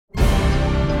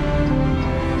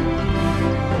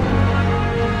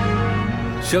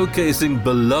showcasing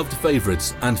beloved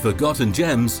favorites and forgotten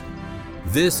gems.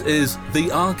 This is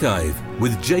The Archive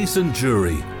with Jason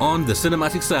Jury on the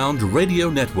Cinematic Sound Radio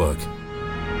Network.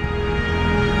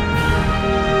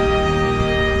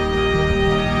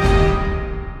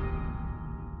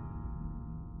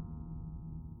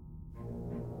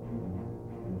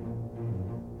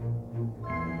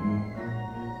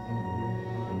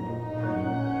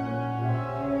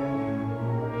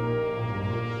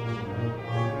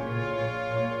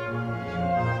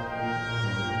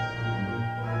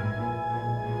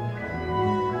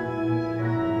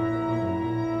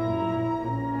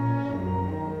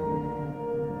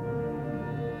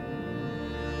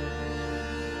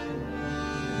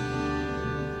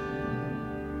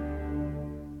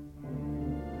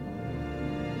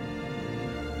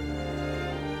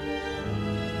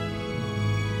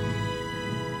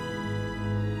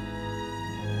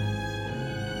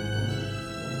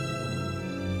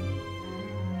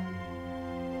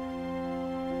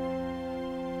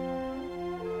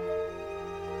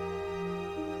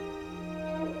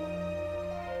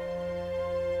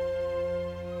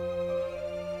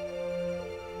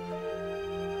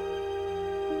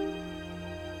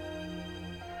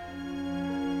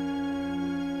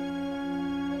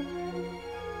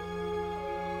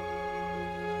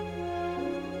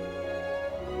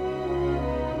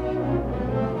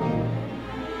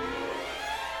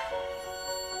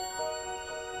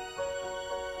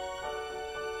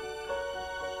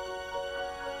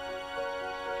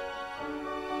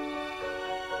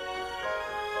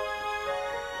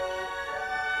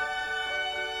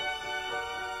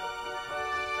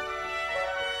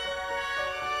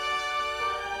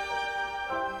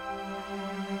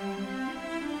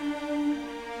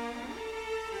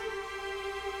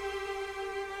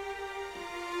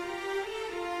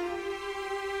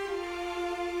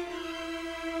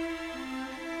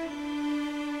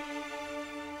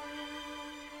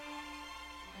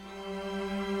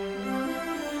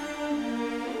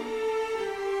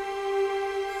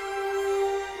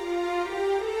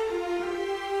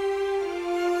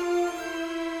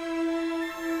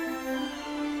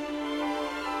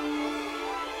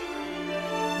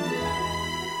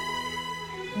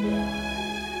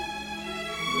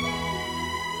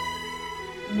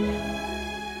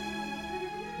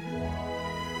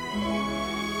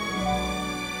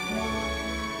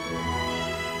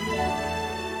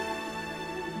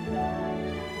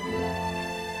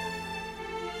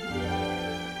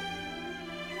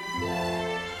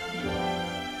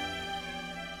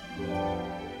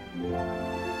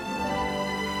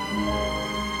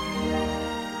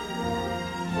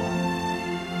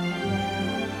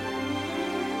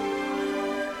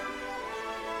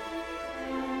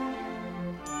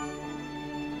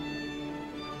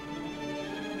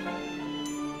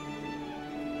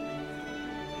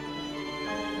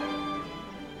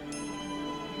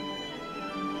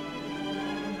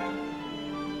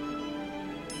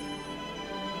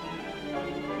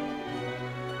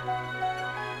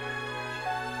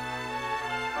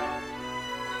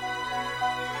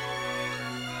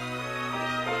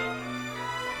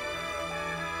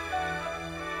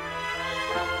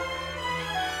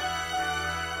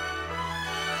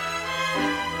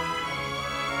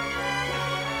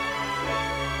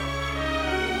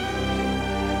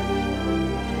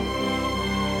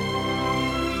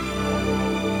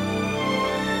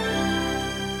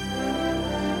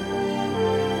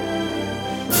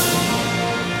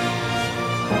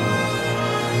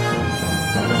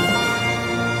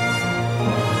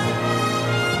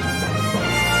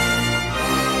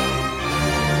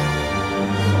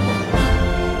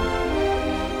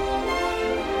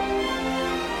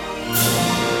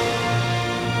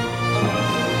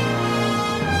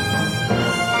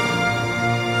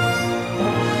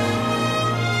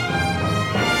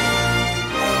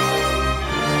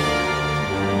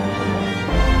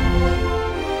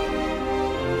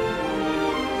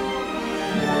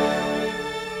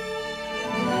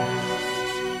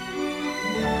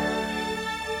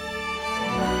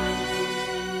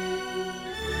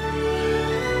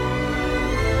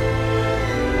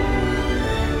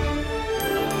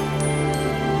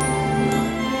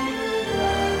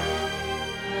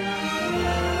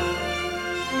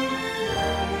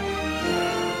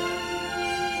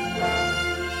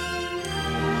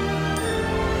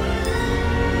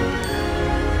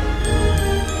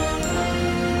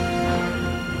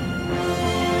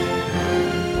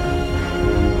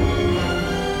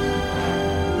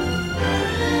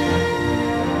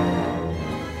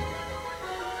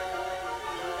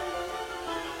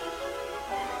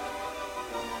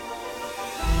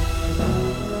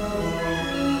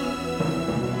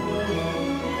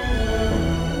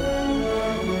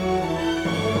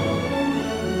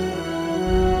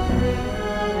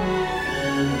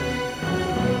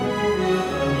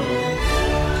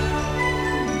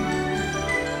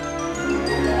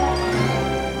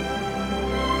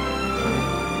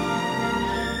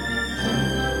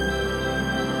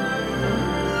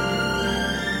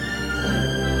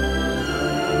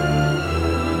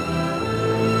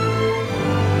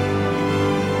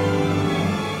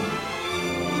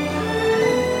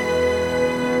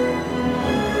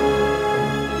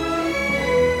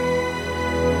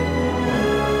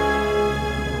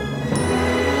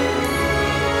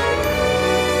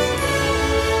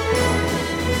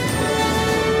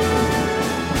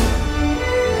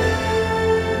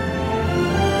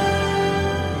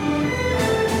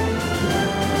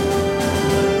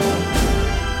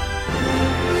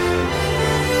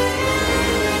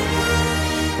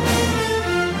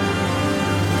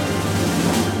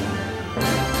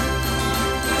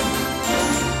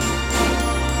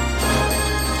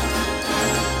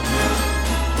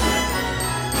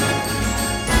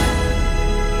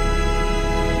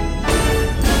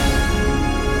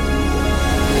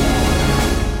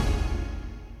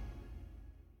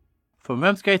 From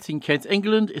Ramsgate in Kent,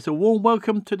 England, it's a warm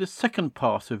welcome to the second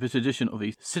part of this edition of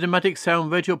the Cinematic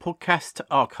Sound Radio Podcast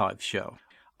Archive Show.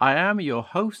 I am your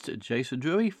host, Jason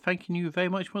Drury, thanking you very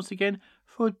much once again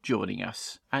for joining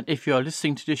us. And if you are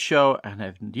listening to this show and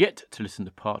have yet to listen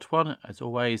to part 1, as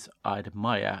always, I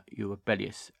admire your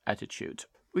rebellious attitude.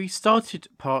 We started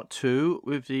part 2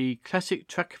 with the classic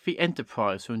track The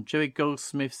Enterprise from Jerry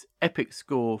Goldsmith's epic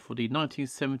score for the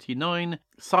 1979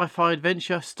 sci-fi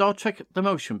adventure Star Trek The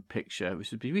Motion Picture, which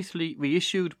has been recently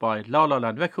reissued by La La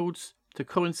Land Records to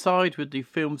coincide with the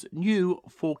film's new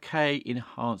 4K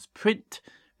enhanced print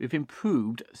with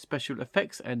improved special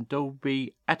effects and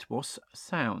Dolby Atmos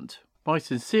sound. My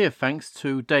sincere thanks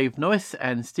to Dave Norris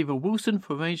and Stephen Wilson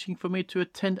for arranging for me to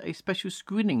attend a special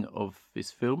screening of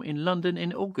this film in London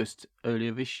in August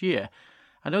earlier this year.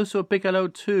 And also a big hello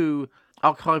to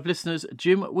archive listeners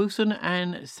Jim Wilson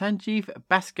and Sanjeev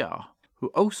Bhaskar, who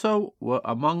also were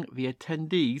among the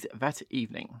attendees that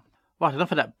evening. Right,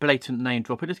 enough of that blatant name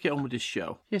dropping. Let's get on with this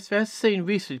show. Yes, there has seen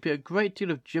recently been a great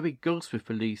deal of Jerry Goldsmith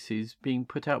releases being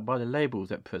put out by the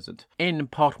labels at present. In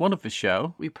part 1 of the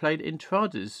show, we played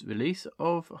Intrada's release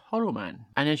of Hollow Man.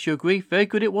 And as you agree, very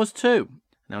good it was too.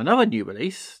 Now, another new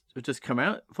release that just come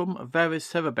out from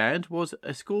Varys Sarabande was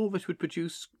a score which would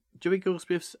produce Jerry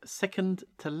Goldsmith's second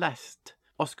to last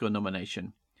Oscar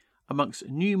nomination, amongst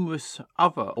numerous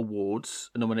other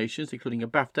awards nominations, including a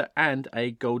BAFTA and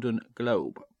a Golden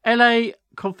Globe. LA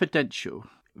Confidential,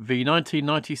 the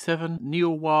 1997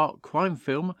 neo-noir crime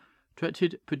film,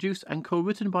 directed, produced and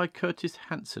co-written by Curtis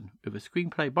Hanson, with a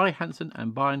screenplay by Hanson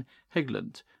and Brian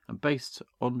Hegland, and based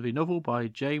on the novel by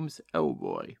James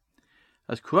Ellroy.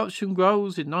 As corruption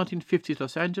grows in 1950s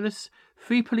Los Angeles,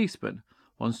 3 policemen,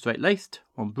 one straight-laced,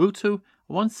 one brutal,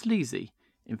 and one sleazy,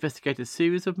 investigate a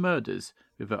series of murders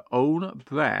with their own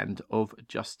brand of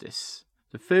justice.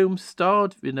 The film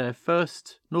starred in their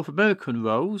first North American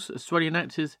roles Australian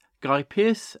actors Guy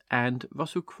Pearce and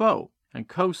Russell Crowe, and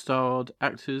co-starred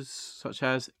actors such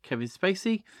as Kevin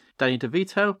Spacey, Danny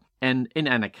DeVito, and in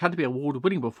an Academy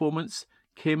Award-winning performance,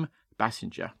 Kim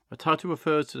Basinger. The title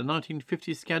refers to the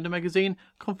 1950s scandal magazine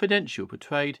Confidential,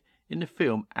 portrayed in the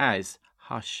film as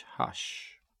Hush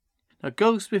Hush. Now,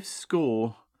 Goldsmith's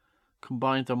score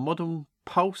combines a modern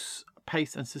pulse,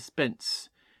 pace and suspense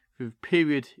with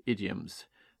period idioms,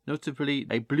 notably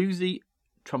a bluesy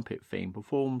trumpet theme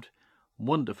performed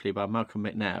wonderfully by Malcolm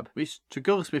McNabb, which to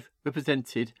Goldsmith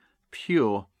represented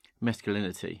pure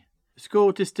masculinity. The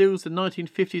score distills the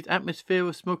 1950s atmosphere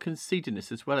of smoke and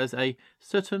seediness, as well as a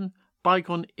certain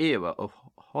bygone era of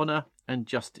honour and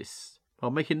justice,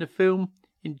 while making the film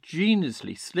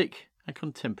ingeniously slick and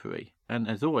contemporary, and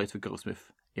as always for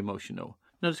Goldsmith, emotional.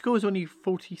 Now, the score is only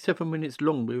 47 minutes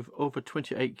long with over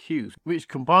 28 cues, which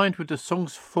combined with the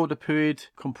songs for the period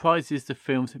comprises the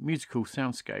film's musical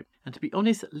soundscape. And to be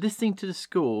honest, listening to the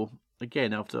score,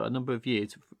 again after a number of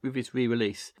years with its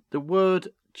re-release, the word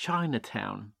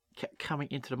Chinatown kept coming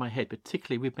into my head,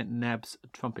 particularly with McNabb's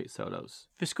trumpet solos.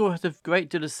 The score has a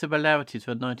great deal of similarities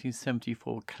to a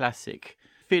 1974 classic,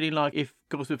 feeling like if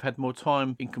Goldsmith had more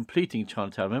time in completing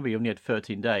Chinatown, remember he only had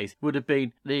 13 days, would have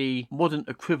been the modern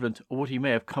equivalent of what he may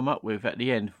have come up with at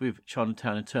the end with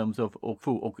Chinatown in terms of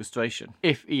full orchestration,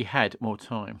 if he had more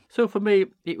time. So for me,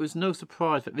 it was no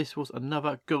surprise that this was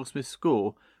another Goldsmith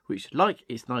score, which, like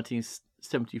its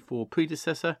 1974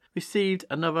 predecessor, received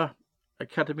another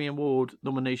Academy Award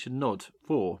nomination nod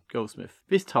for Goldsmith,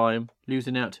 this time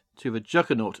losing out to the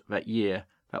juggernaut that year,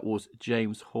 that was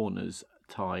James Horner's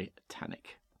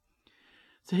Titanic.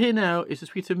 So here now is a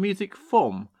suite of music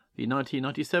from the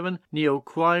 1997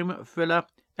 neo-crime thriller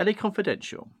LA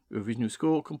Confidential, with original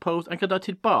score composed and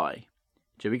conducted by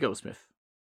Jerry Goldsmith.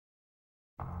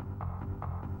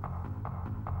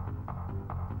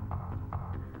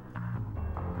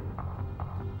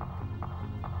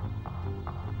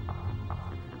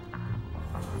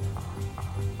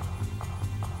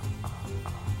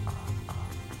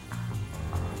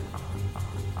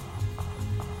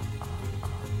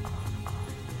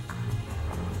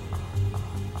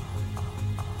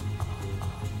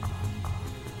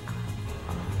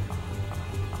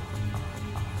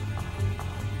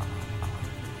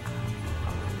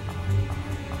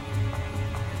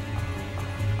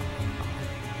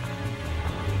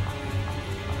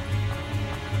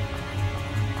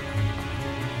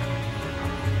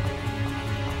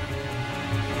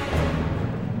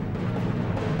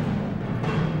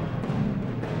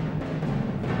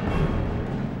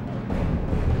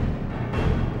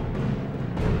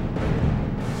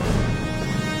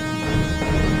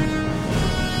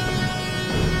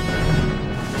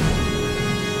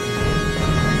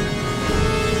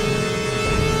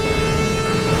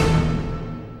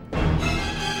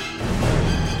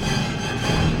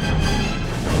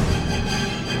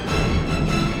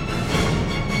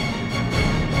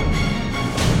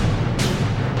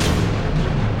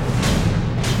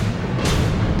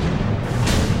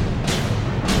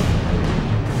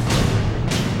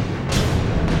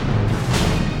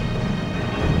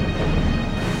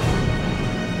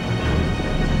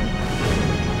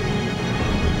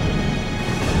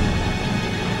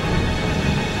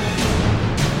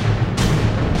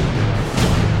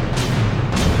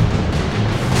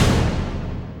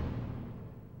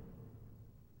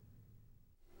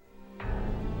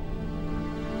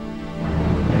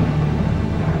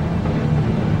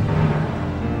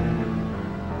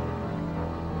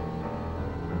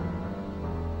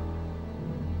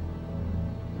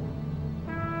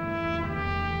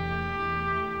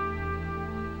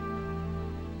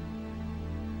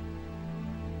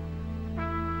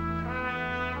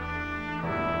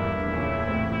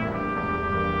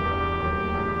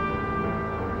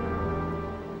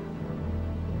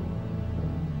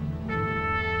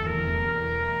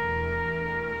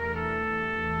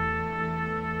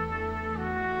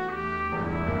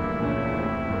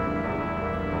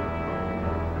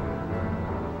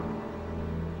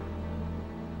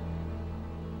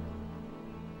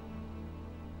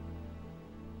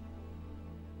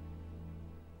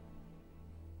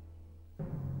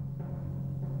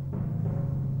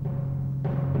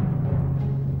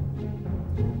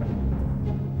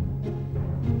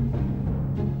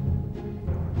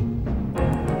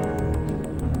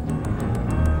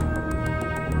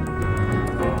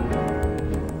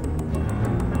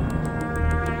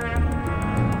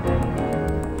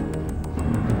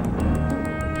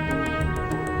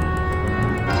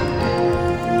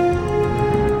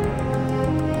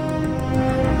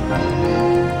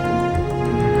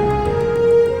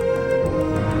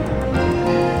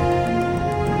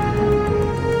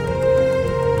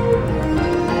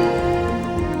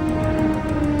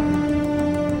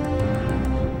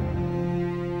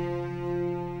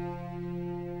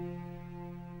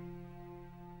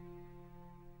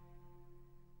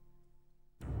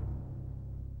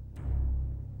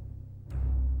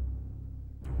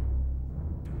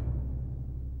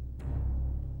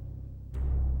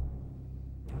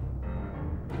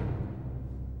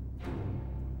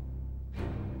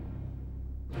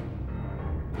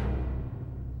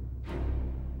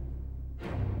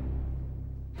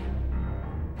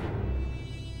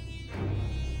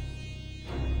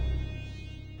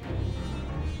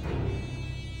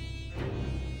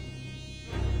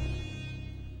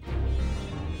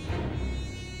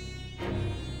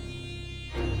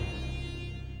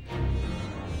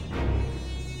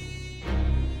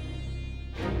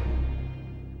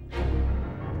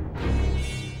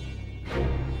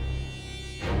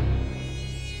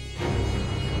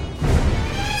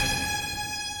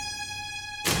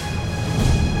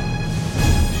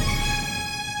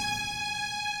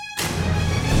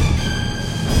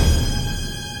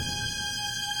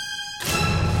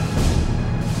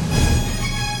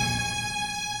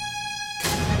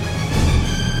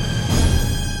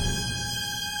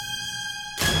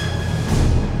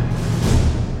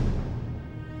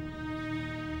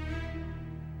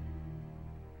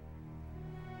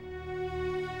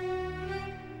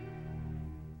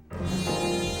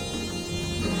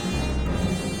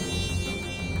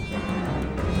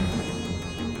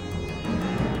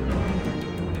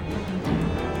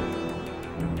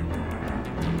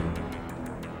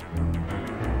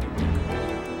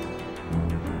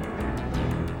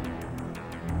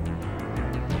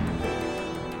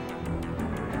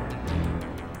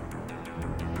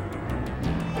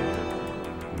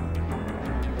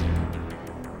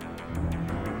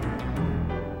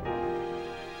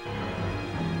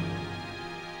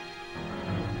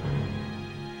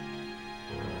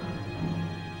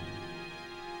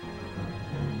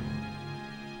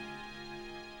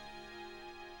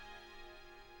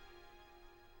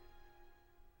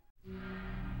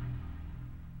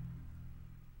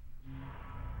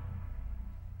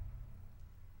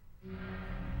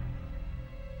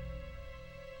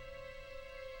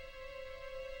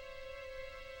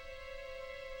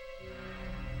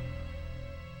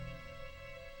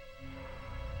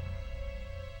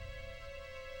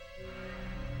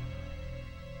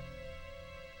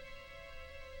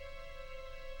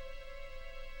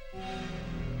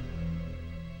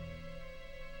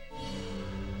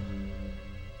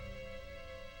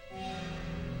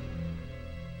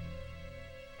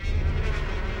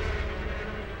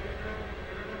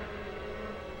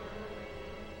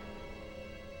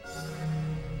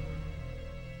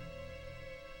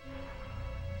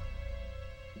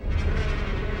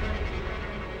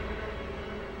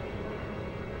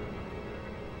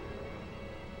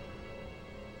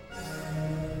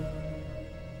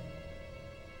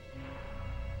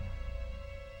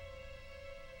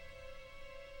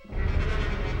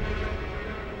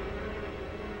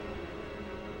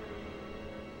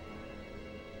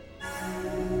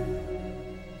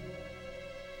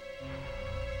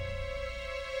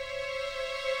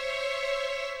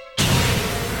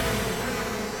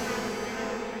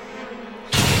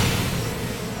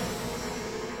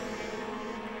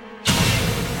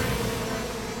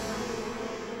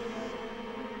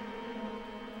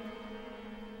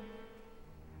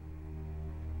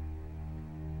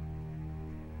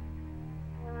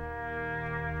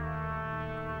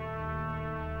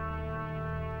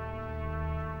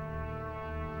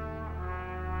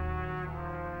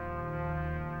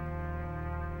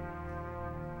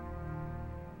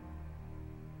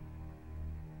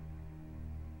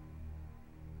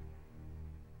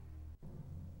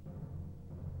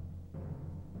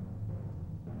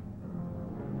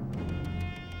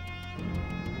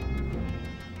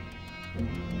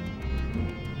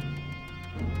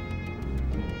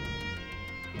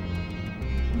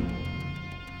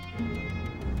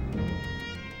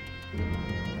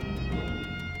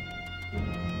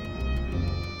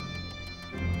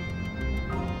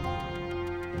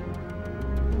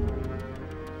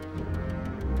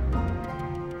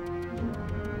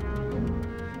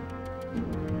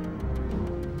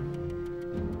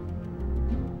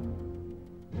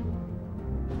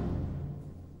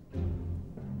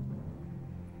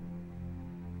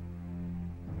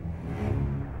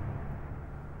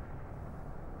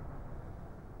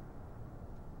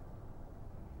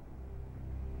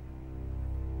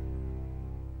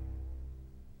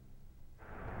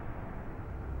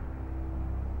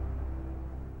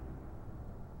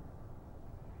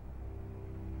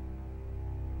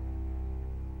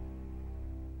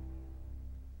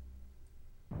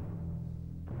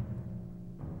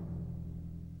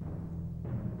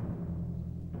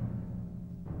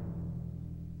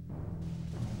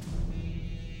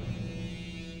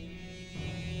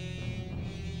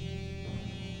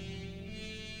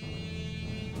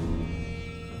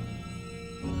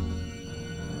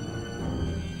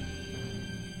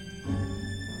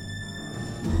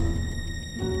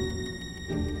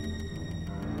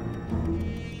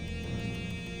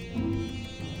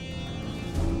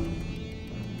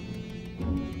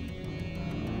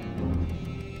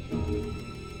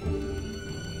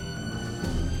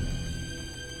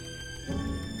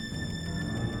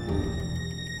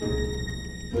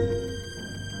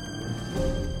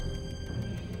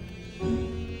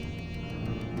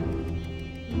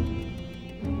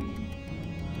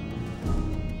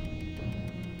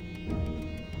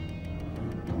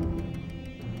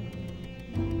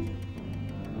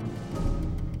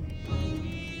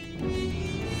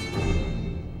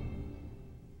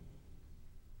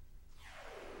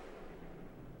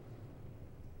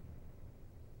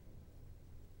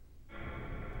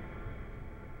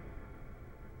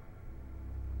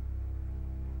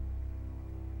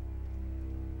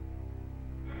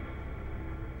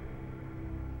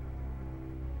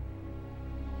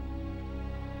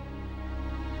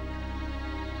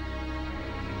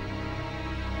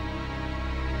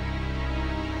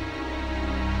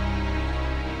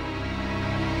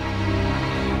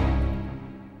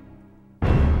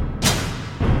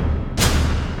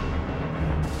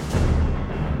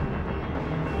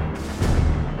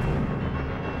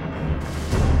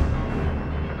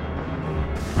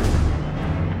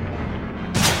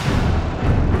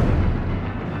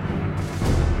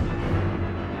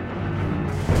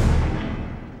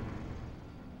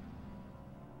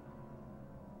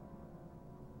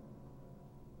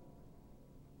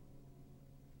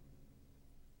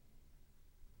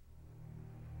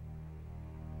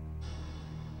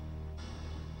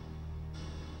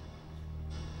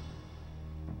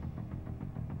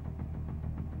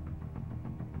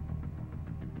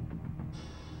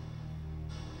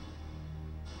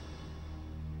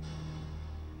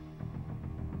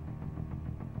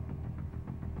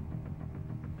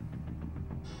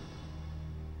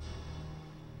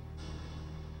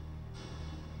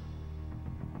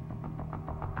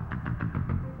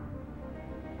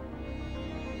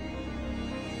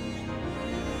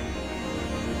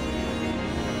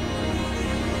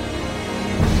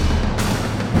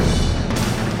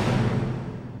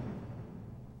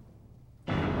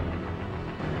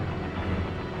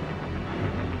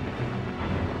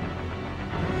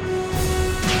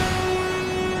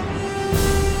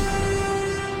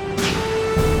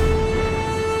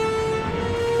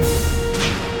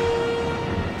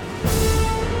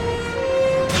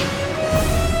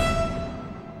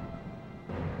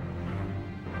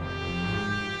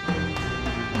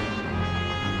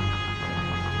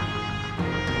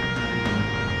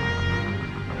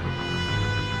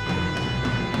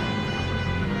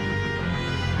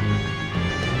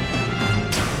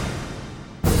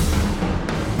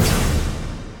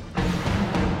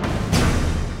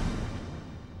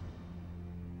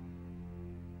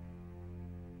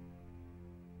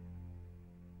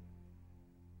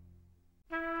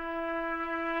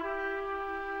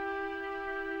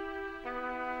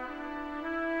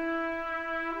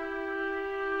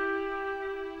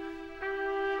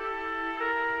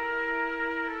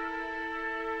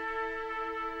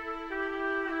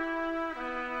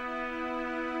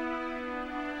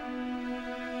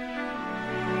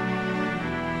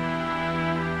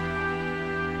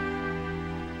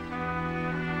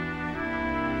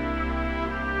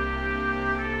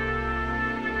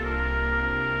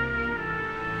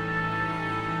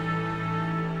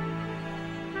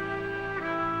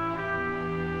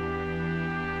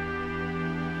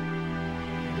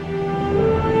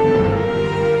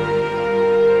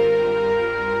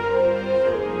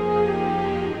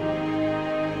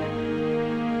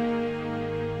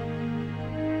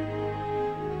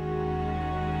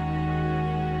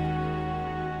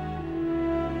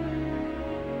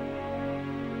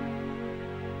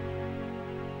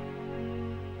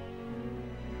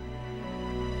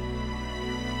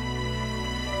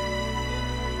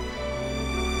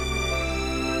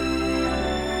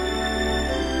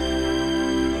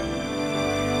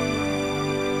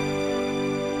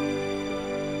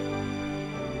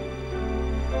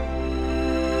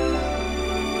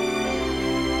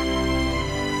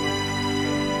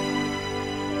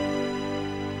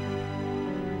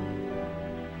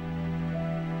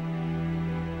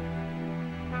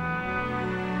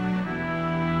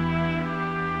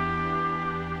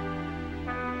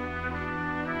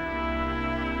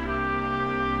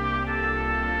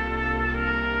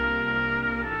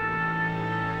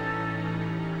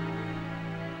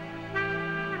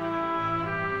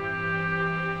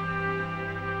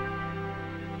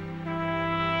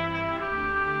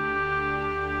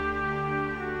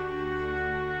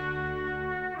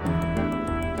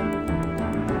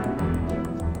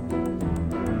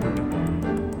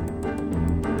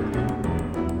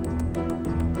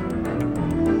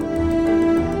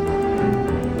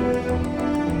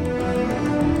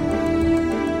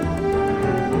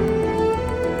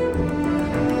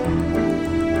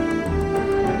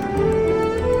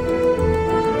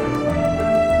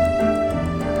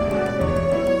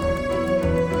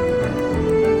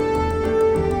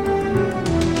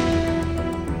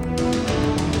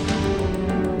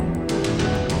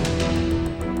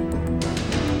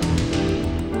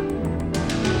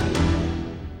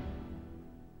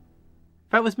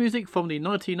 That was music from the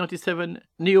 1997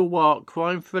 neo-noir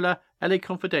crime thriller LA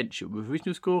Confidential, with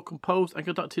original score composed and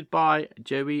conducted by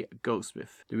Jerry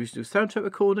Goldsmith. The original soundtrack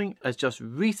recording has just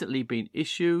recently been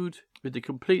issued with the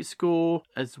complete score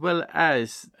as well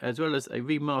as a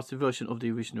remastered version of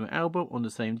the original album on the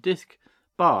same disc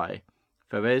by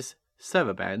Perez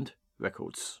Sarabande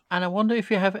Records. And I wonder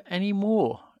if you have any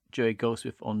more Jerry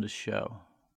Goldsmith on the show.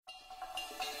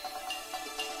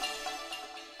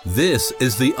 This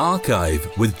is The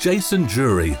Archive with Jason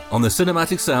Jury on the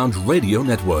Cinematic Sound Radio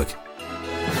Network.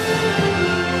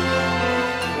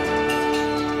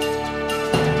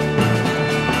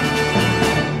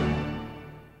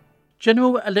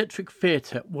 General Electric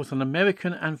Theatre was an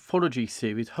American anthology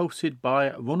series hosted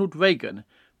by Ronald Reagan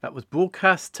that was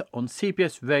broadcast on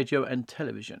CBS radio and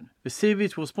television. The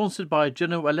series was sponsored by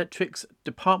General Electric's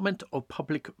Department of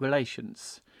Public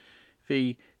Relations.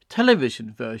 The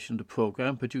television version of the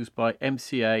programme, produced by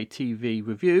MCA TV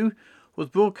Review, was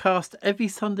broadcast every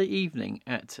Sunday evening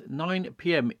at 9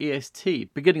 p.m.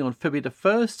 EST, beginning on February the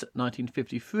 1st,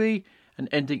 1953, and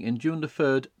ending in June the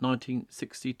 3rd,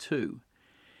 1962.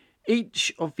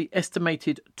 Each of the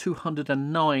estimated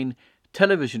 209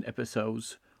 television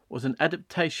episodes was an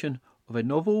adaptation of a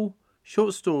novel,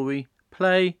 short story,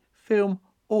 play, film,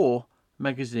 or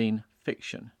magazine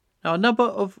fiction. Now, a number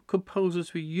of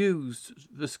composers reused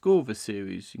the score of the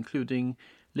series, including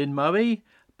Lynn Murray,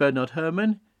 Bernard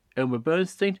Herrmann, Elmer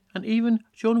Bernstein, and even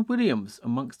John Williams,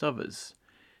 amongst others.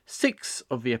 6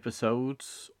 of the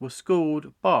episodes were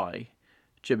scored by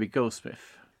Jerry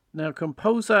Goldsmith. Now,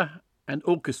 composer and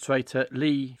orchestrator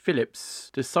Lee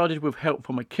Phillips decided, with help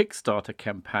from a Kickstarter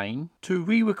campaign, to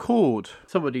re-record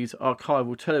some of these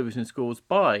archival television scores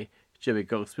by Jerry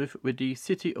Goldsmith with the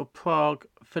City of Prague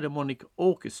Philharmonic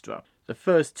Orchestra. The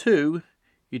first 2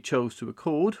 he chose to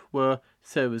record were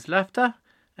Sarah's Laughter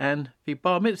and the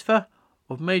Bar Mitzvah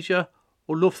of Major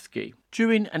Orlovsky.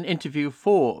 During an interview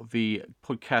for the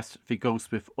podcast The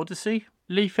Goldsmith Odyssey,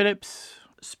 Lee Phillips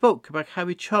spoke about how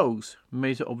he chose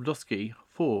Major Orlovsky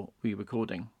for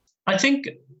re-recording. I think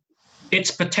its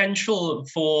potential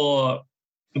for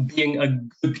being a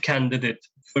good candidate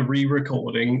for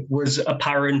re-recording was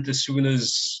apparent as soon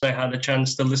as I had a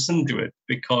chance to listen to it,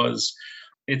 because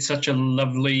it's such a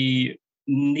lovely,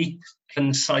 neat,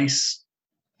 concise,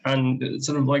 and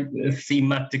sort of like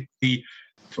thematically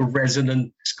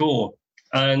resonant score.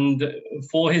 And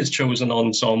for his chosen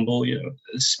ensemble,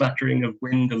 a smattering of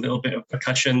wind, a little bit of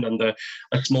percussion, and a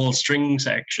small string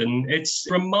section, it's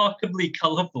remarkably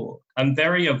colourful and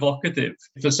very evocative.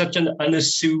 For such an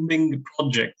unassuming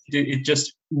project, it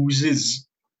just oozes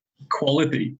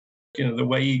quality. The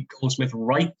way Goldsmith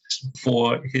writes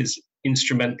for his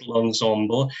instrumental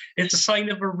ensemble, it's a sign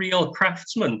of a real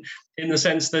craftsman, in the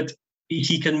sense that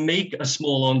he can make a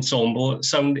small ensemble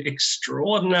sound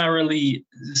extraordinarily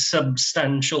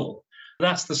substantial.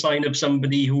 That's the sign of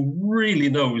somebody who really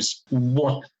knows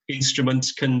what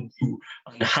instruments can do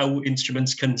and how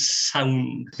instruments can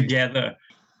sound together.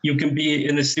 You can be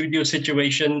in a studio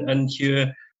situation and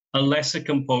hear a lesser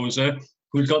composer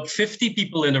who's got 50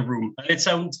 people in a room and it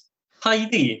sounds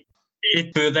tiny.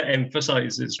 It further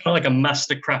emphasizes how like a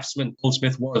master craftsman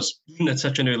Goldsmith was, even at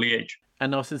such an early age.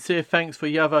 And our sincere thanks for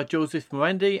Yava Joseph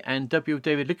Morandi and W.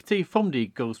 David Lickety from the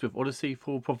Goldsmith Odyssey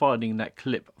for providing that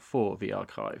clip for the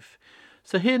archive.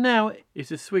 So here now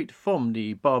is a suite from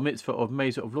the Bar Mitzvah of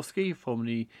Major Orlovsky from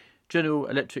the General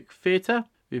Electric Theatre,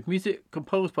 with music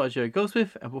composed by Jerry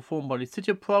Goldsmith and performed by the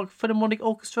City of Prague Philharmonic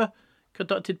Orchestra,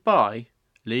 conducted by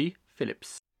Lee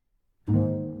Phillips.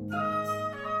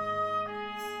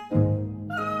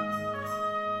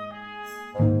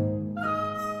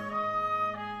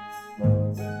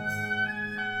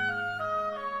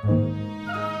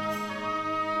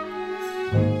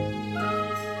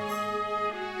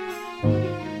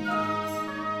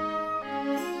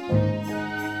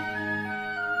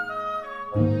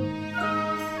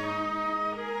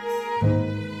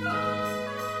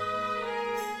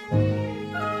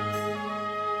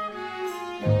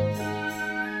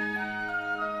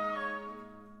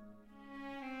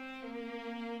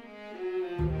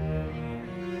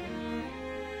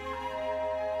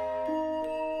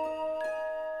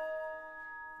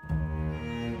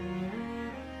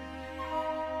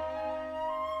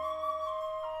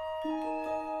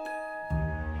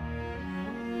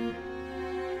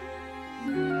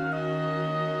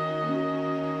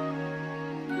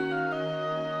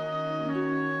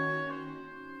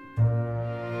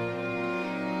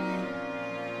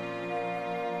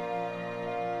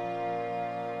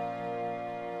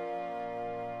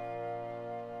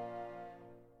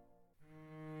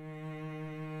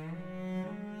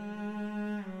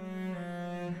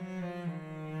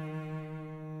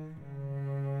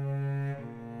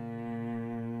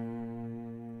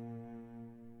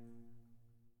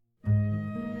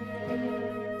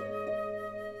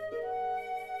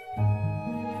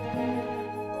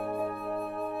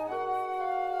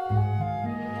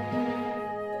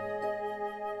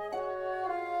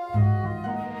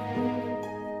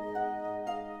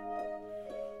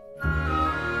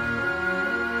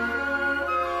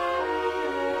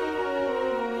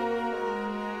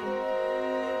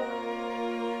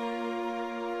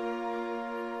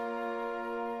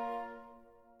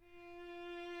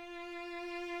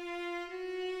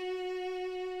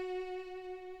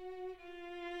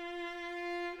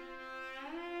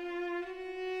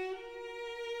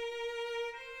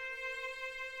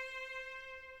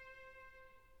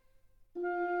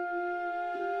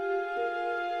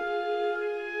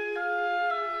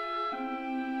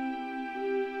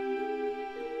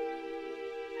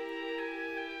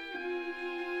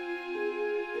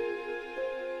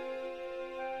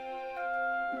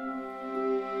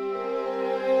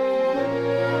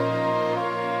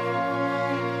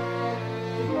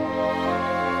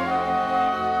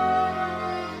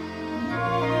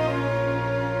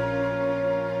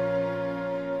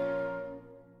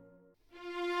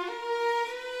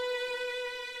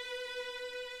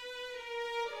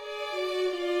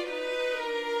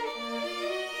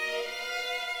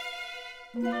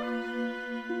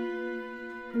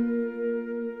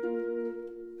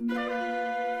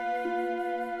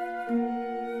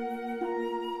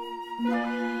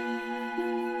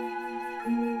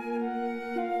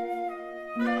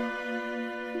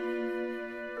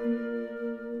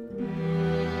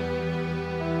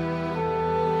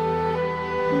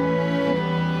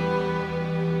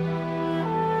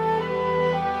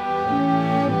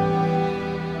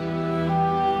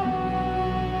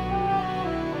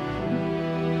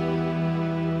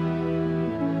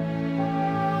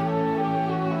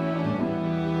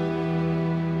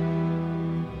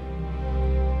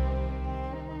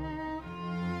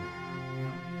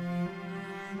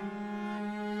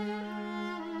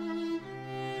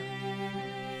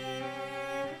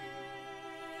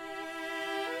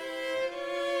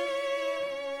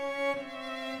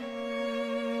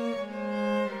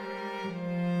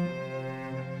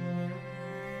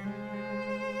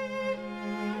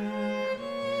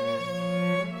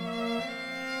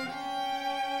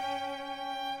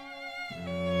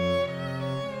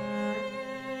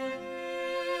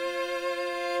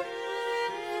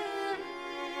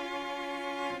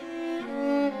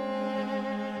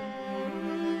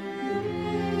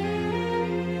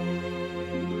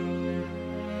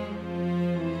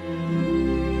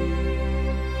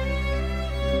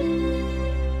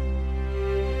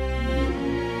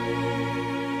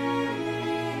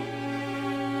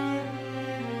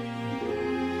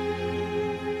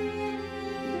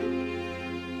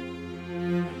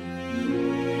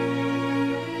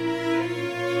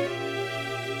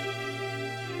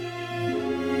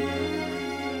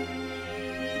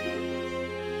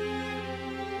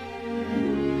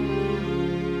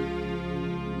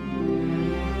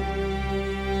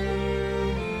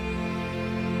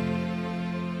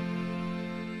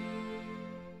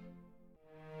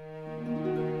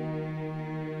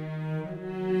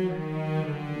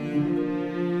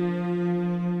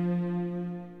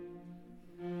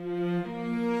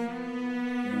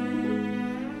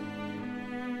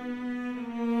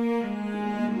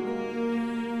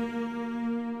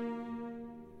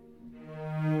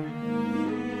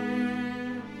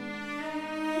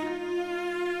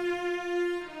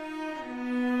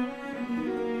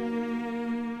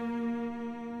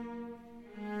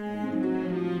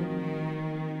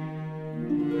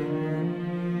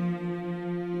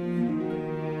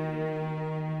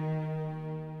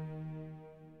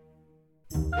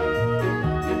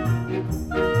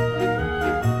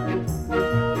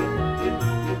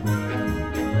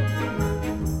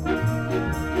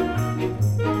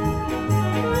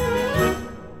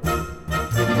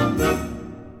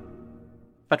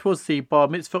 That was the Bar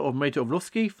Mitzvah of Major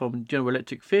Orlowski from General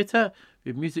Electric Theatre,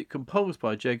 with music composed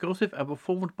by J. Goldsmith and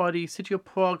performed by the City of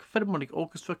Prague Philharmonic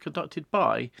Orchestra, conducted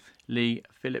by Lee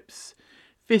Phillips.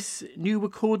 This new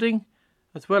recording,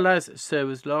 as well as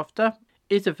Sarah's Laughter,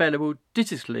 is available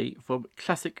digitally from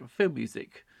Classic Film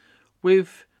Music,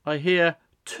 with, I hear,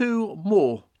 2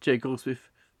 more J. Goldsmith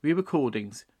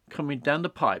re-recordings coming down the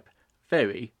pipe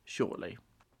very shortly.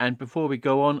 And before we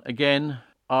go on again,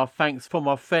 our thanks from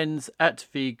our friends at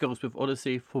the Goldsmith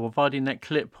Odyssey for providing that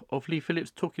clip of Lee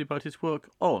Phillips talking about his work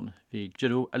on the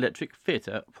General Electric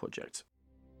Theatre project.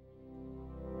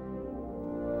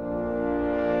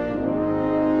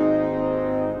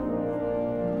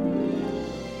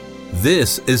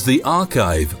 This is The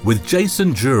Archive with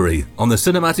Jason Drury on the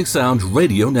Cinematic Sound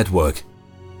Radio Network.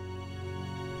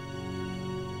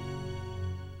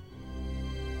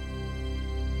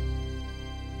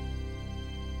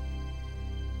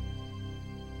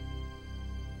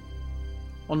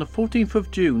 On the 14th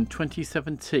of June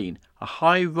 2017, a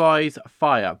high-rise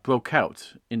fire broke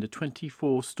out in the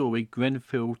 24-storey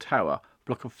Grenfell Tower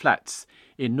block of flats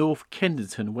in North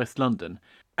Kensington, West London,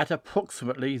 at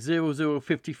approximately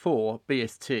 00:54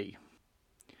 BST.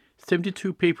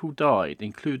 72 people died,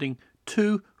 including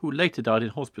 2 who later died in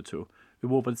hospital,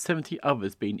 with more than 70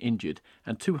 others being injured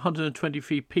and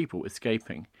 223 people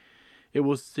escaping. It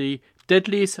was the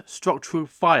deadliest structural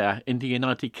fire in the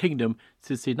United Kingdom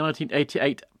since the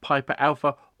 1988 Piper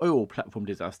Alpha oil platform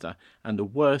disaster and the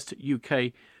worst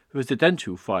UK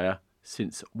residential fire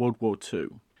since World War II.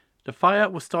 The fire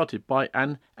was started by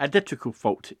an electrical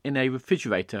fault in a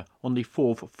refrigerator on the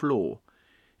 4th floor.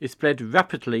 It spread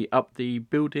rapidly up the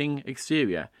building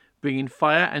exterior, bringing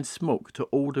fire and smoke to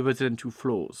all the residential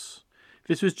floors.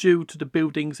 This was due to the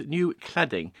building's new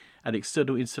cladding and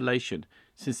external insulation,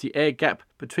 since the air gap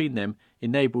between them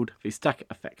enabled the stack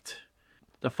effect.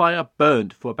 The fire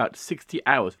burned for about 60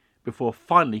 hours before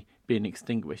finally being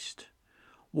extinguished.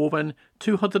 More than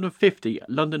 250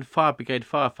 London Fire Brigade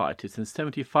firefighters and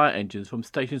 70 fire engines from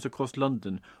stations across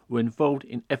London were involved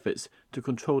in efforts to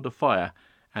control the fire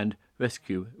and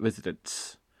rescue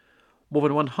residents. More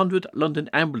than 100 London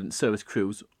ambulance service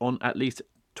crews on at least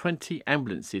 20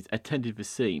 ambulances attended the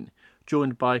scene,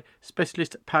 joined by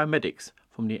specialist paramedics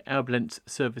from the Ambulance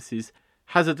Services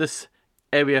Hazardous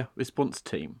Area Response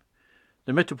Team.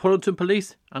 The Metropolitan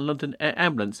Police and London Air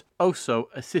Ambulance also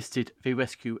assisted the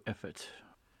rescue effort.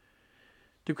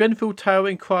 The Grenfell Tower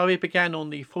inquiry began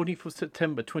on the 14th of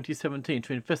September 2017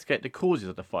 to investigate the causes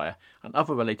of the fire and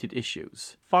other related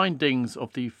issues. Findings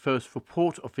of the first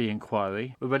report of the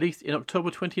inquiry were released in October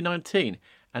 2019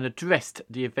 and addressed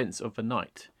the events of the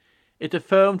night. It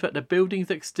affirmed that the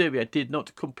building's exterior did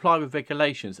not comply with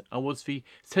regulations and was the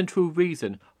central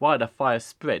reason why the fire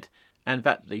spread, and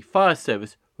that the fire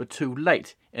service were too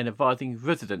late in advising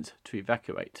residents to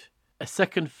evacuate. A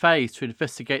second phase to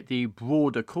investigate the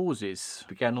broader causes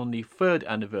began on the 3rd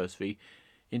anniversary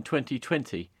in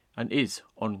 2020 and is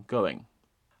ongoing.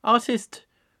 Artist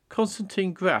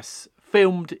Constantin Grass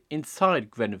filmed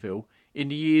inside Grenfell in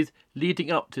the years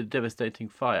leading up to the devastating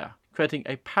fire, creating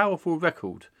a powerful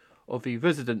record of the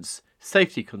residents'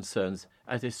 safety concerns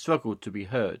as they struggled to be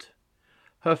heard.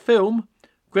 Her film,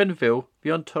 Grenfell,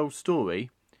 The Untold Story,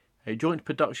 a joint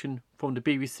production from the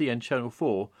BBC and Channel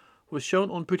 4, was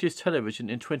shown on British television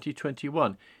in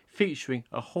 2021, featuring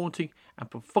a haunting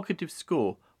and provocative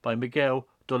score by Miguel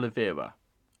d'Oliveira.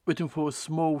 Written for a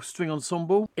small string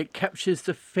ensemble, it captures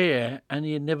the fear and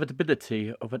the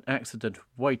inevitability of an accident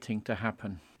waiting to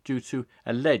happen due to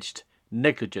alleged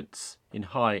negligence in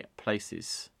high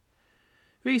places.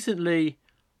 Recently,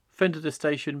 friend of the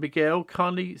station Miguel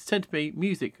kindly sent me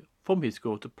music from his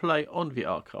score to play on the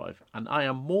archive, and I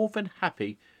am more than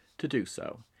happy to do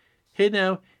so. Here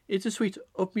now is a suite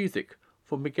of music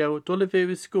from Miguel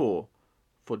d'Oliveira's score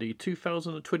for the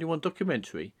 2021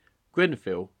 documentary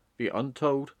Grenfell, The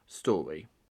Untold Story.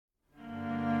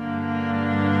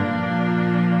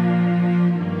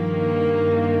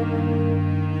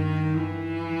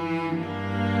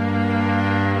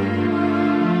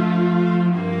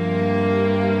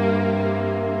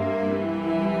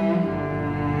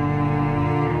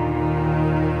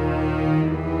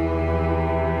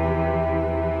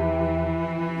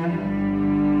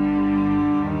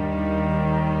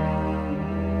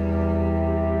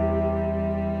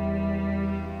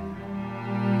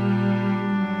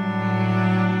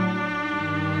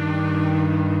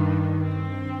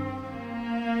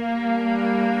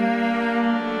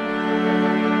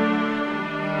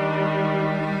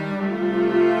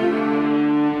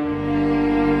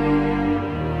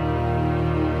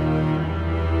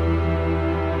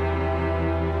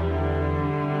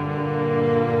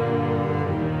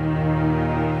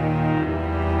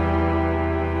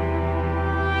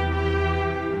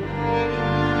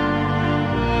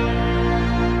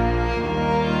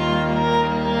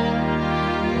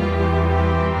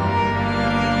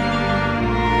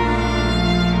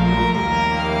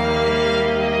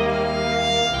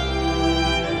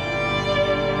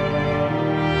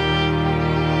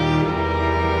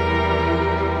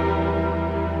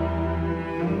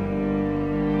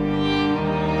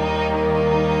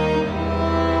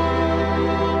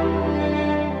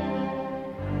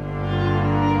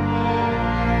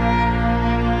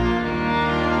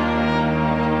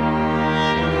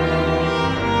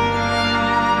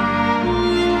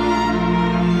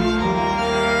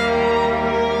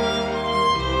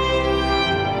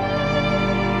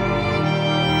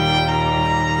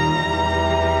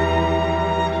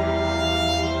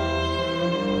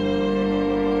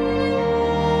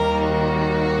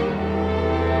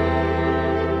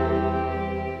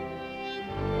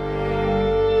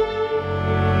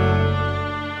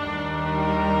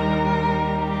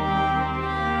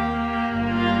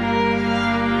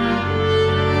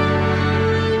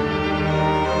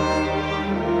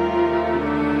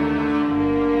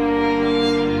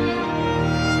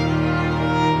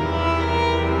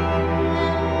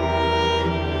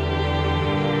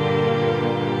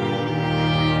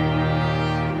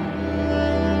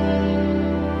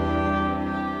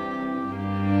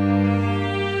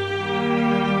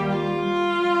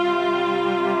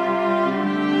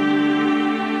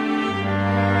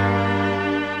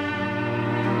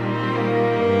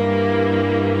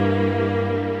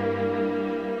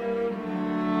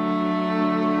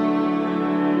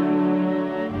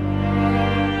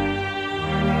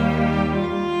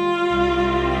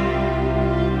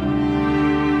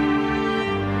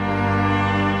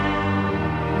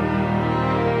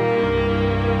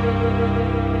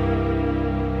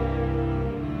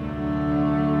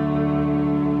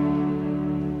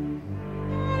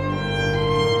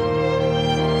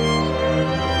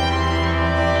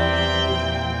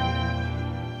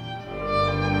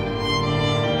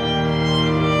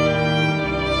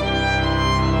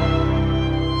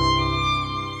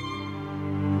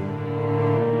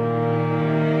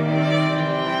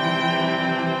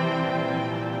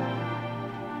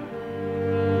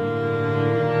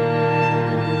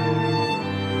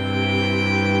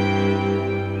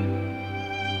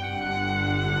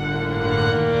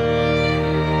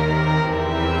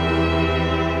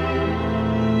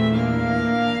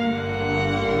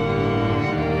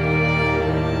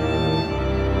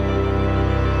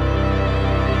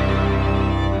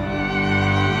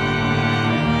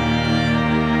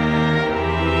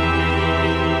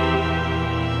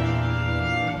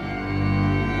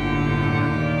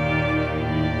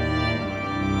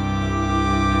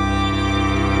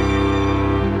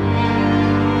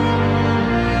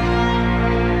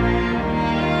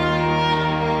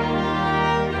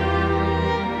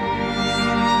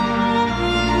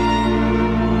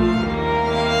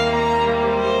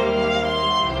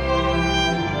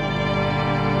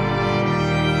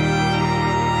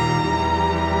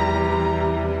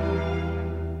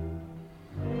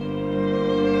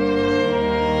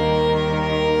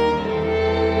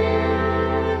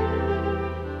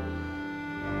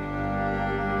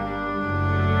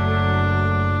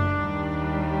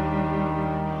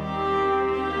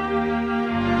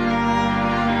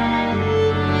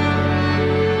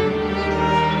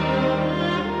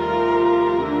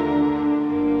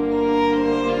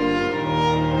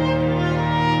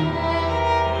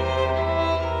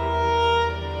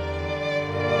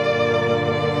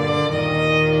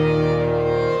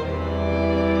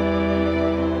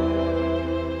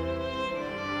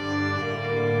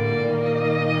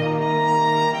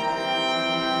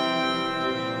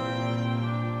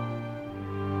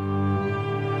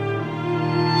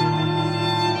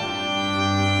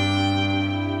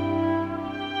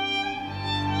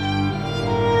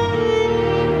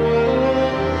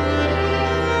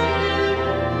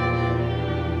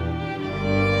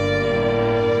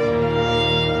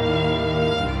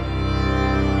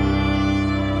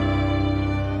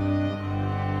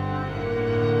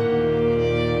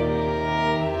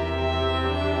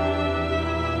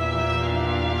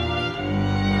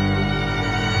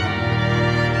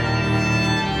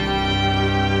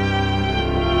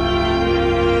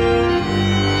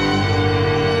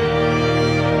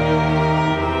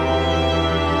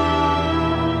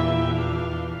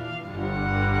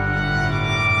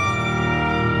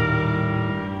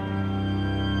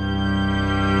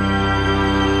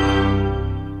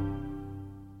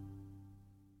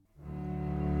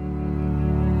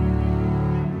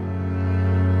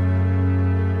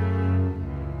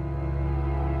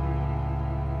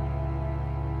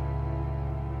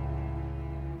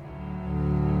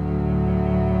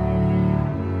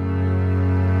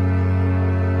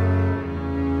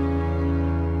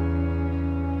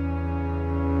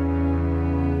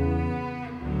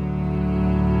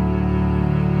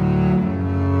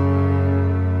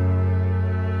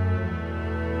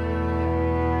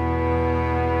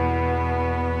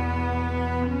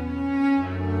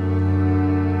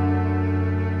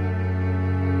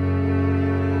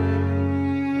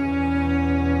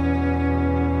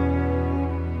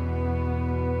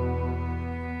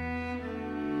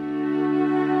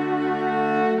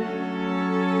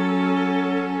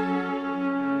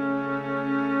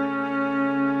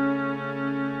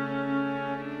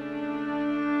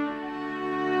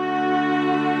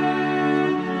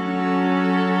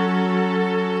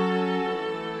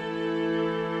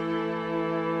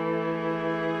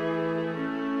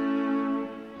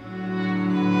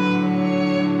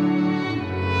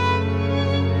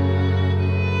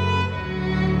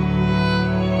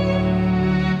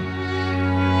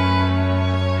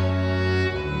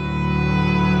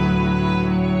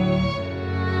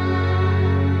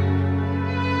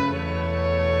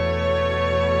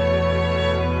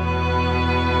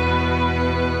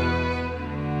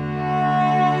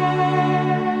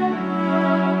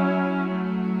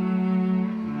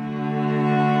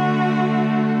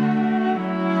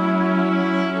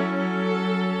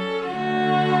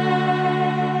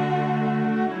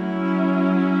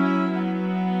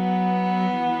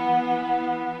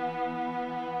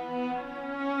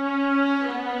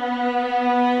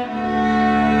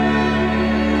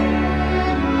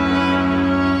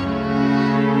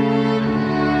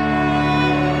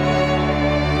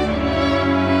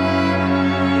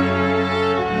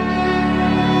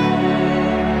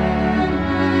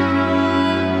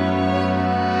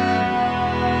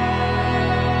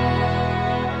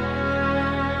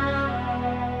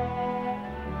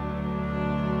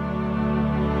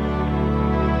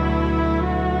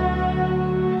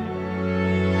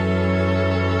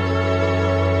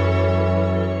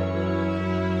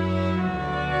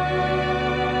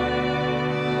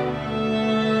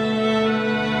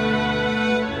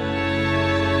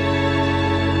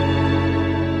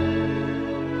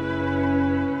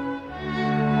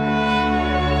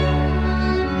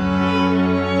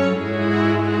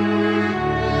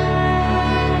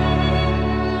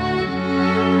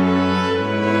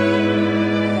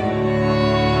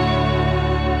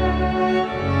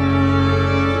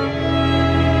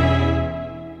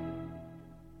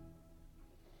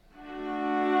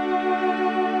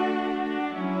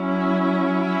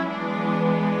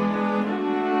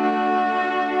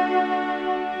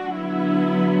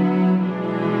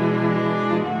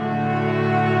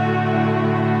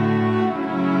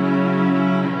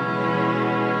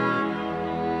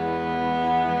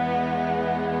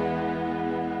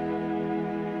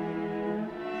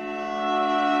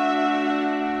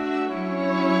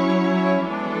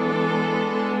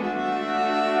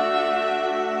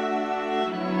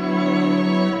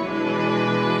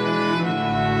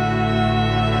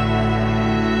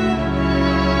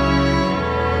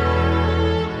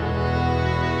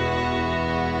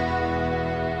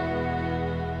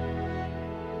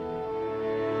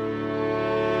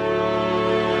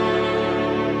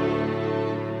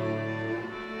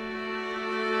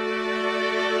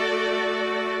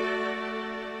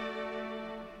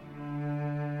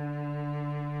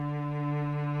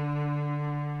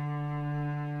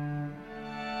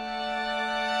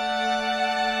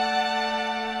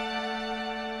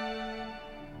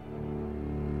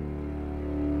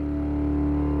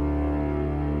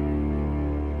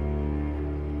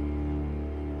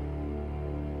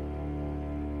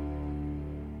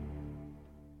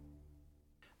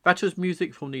 That was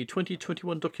music from the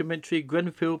 2021 documentary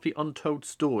Grenfell The Untold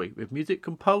Story, with music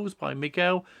composed by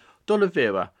Miguel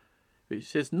d'Oliveira,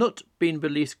 which has not been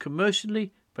released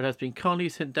commercially but has been kindly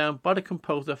sent down by the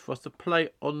composer for us to play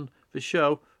on the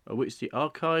show, of which the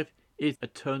archive is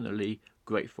eternally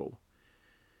grateful.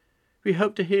 We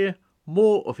hope to hear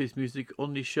more of his music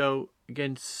on the show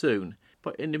again soon.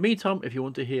 But in the meantime, if you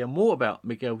want to hear more about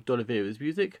Miguel d'Oliveira's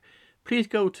music, please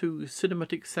go to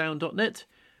cinematicsound.net,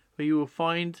 where you will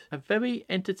find a very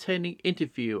entertaining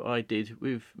interview I did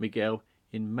with Miguel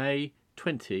in May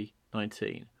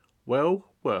 2019. Well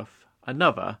worth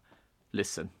another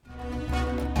listen.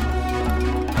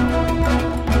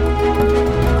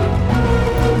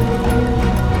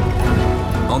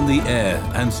 On the air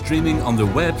and streaming on the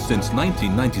web since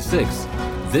 1996,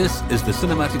 this is the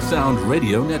Cinematic Sound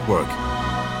Radio Network.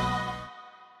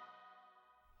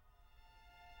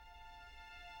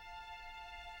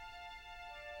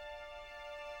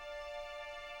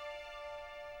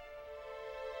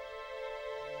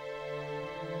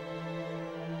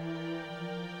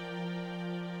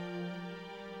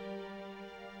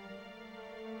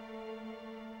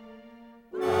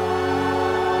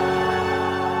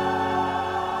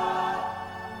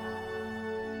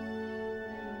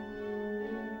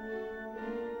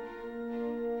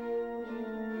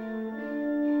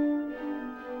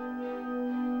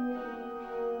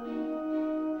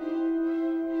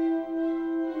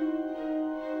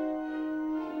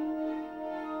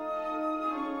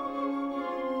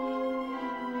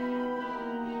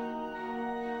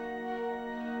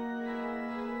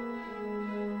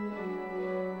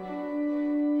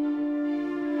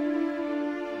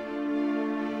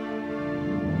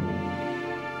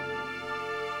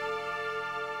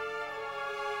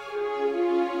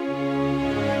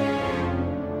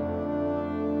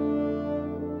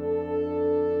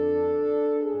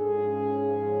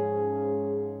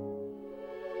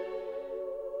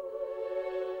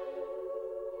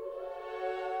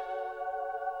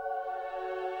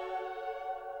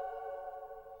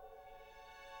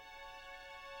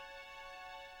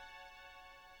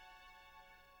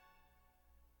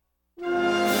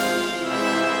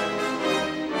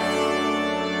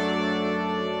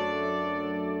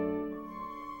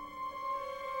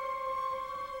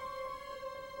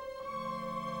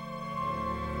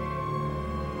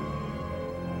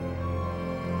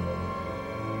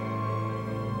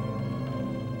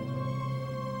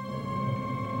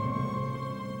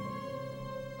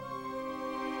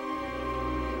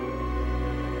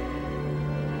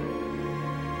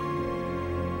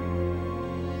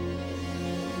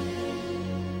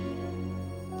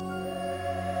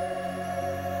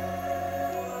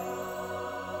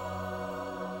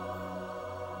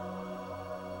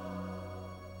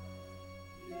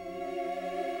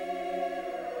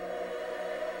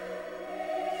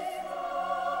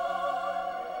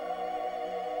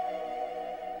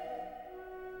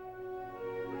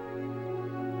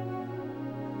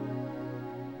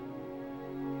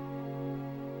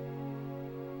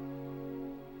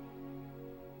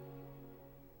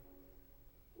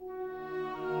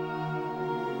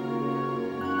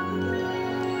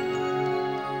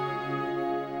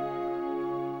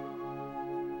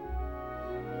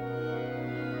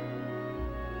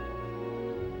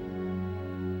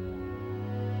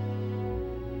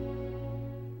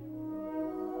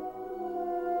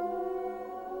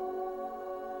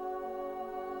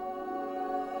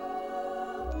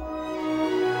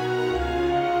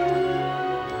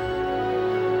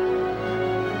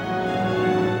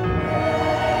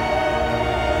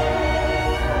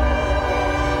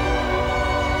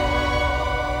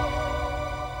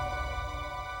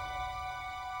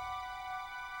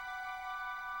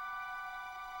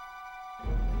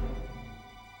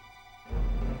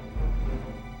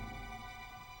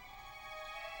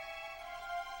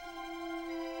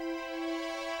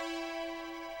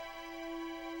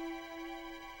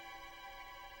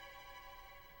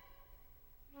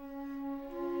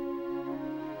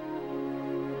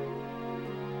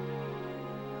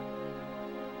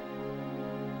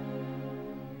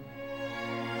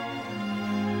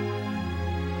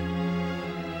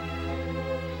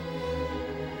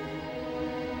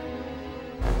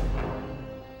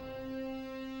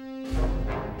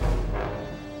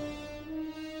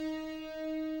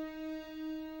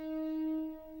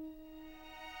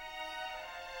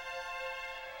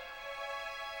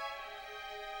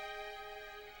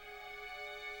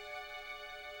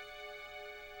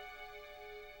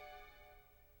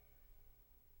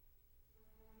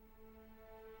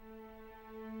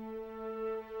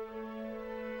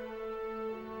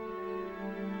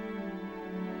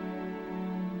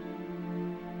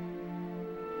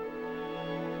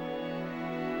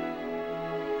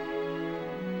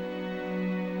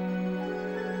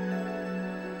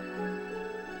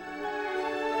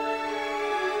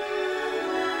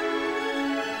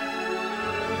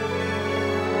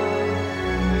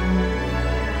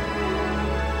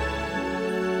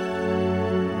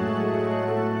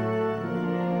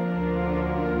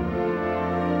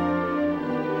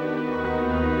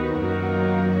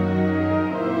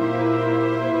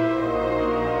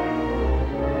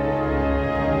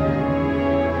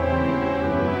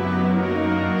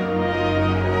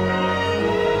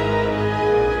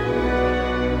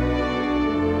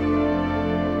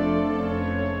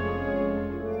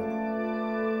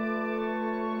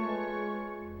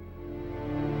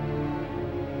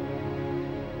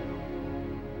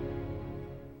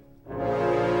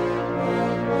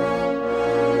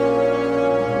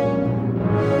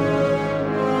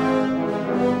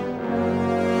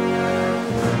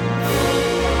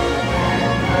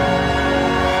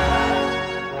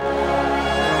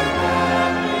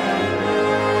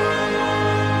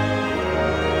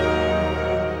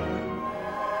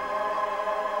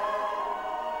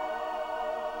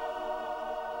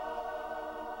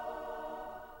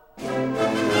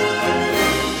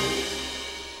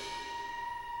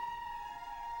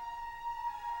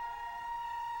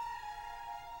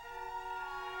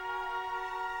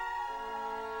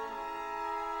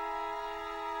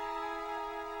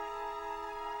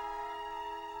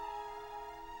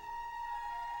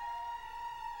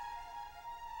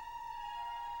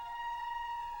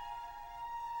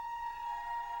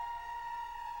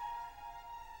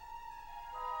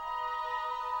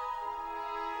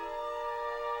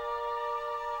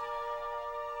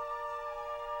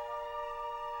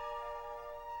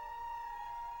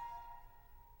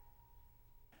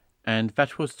 And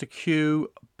that was the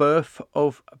cue Birth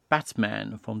of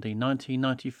Batman from the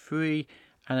 1993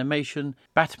 animation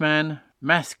Batman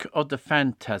Mask of the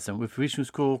Phantasm, with original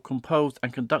score composed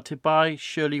and conducted by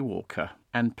Shirley Walker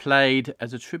and played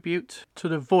as a tribute to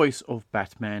the voice of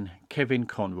Batman, Kevin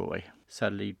Conroy.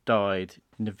 Sadly died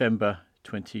in November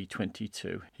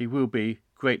 2022. He will be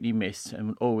greatly missed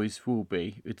and always will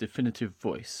be the definitive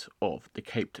voice of the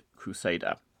Caped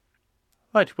Crusader.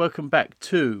 Right, welcome back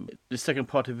to the second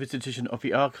part of this edition of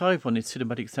the Archive on the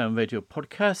Cinematic Sound Radio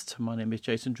podcast. My name is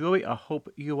Jason Drury. I hope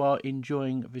you are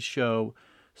enjoying the show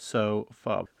so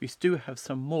far. We do have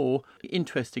some more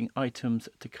interesting items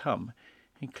to come,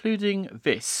 including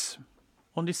this.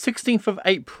 On the 16th of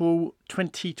April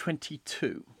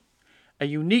 2022, a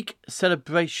unique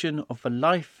celebration of the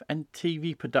life and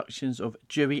TV productions of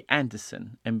Gerry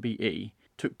Anderson, MBE,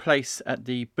 took place at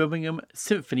the Birmingham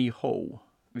Symphony Hall,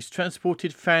 which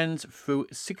transported fans through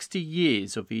 60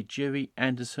 years of the Gerry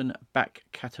Anderson back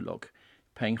catalogue,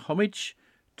 paying homage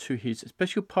to his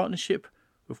special partnership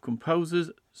with composers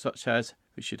such as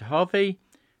Richard Harvey,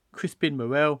 Crispin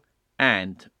Morel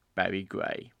and Barry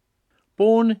Gray.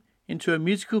 Born into a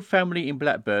musical family in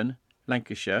Blackburn,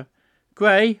 Lancashire,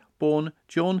 Gray, born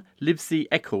John Livesey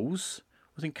Eccles,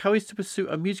 was encouraged to pursue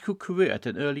a musical career at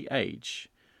an early age.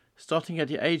 Starting at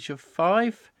the age of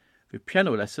 5, with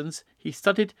piano lessons, he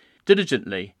studied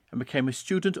diligently and became a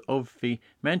student of the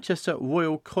Manchester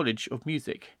Royal College of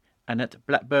Music and at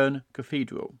Blackburn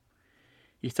Cathedral.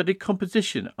 He studied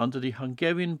composition under the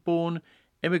Hungarian-born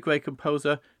émigré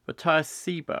composer Matthias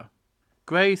Sieber.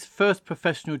 Gray's first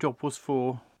professional job was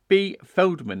for B.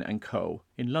 Feldman & Co.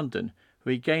 in London,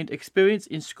 where he gained experience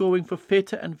in scoring for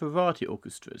theatre and variety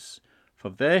orchestras.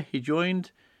 From there, he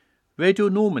joined Radio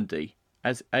Normandy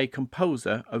as a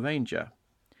composer-arranger.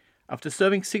 After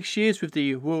serving 6 years with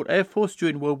the Royal Air Force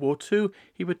during World War II,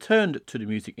 he returned to the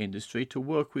music industry to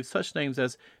work with such names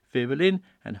as Vera Lynn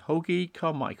and Hoagy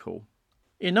Carmichael.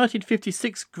 In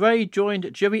 1956, Gray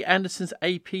joined Gerry Anderson's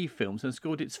AP Films and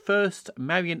scored its first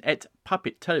marionette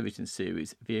puppet television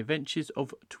series, The Adventures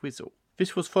of Twizzle.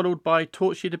 This was followed by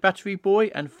Torchy the Battery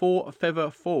Boy and Four Feather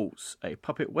Falls, a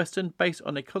puppet western based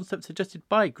on a concept suggested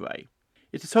by Gray.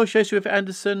 Its association with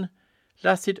Anderson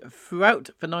lasted throughout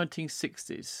the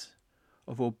 1960s.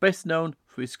 Although best known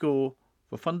for his score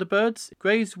for Thunderbirds,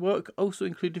 Gray's work also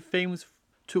included themes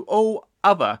to all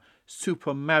other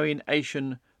Super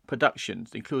Marionation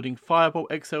productions, including Fireball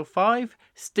XL5,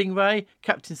 Stingray,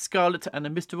 Captain Scarlet and the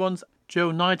Mysterons,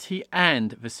 Joe 90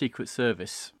 and The Secret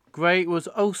Service. Gray was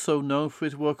also known for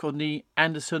his work on the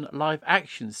Anderson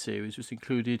live-action series, which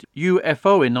included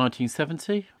UFO in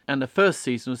 1970 and the first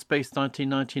season of Space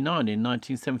 1999 in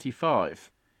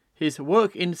 1975. His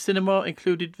work in cinema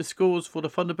included the scores for the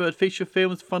Thunderbird feature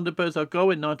films Thunderbirds Are Go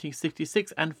in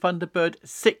 1966 and Thunderbird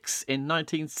 6 in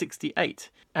 1968,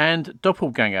 and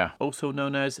Doppelganger, also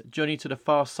known as Journey to the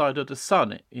Far Side of the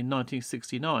Sun in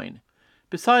 1969.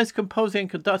 Besides composing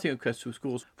and conducting orchestral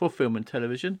scores for film and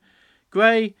television,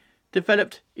 Gray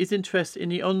developed his interest in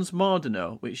the Ons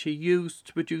Mardenot, which he used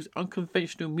to produce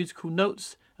unconventional musical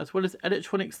notes as well as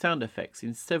electronic sound effects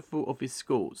in several of his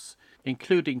scores,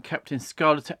 including Captain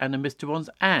Scarlet and the Mysterons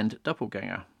and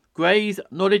Doppelganger. Gray's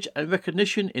knowledge and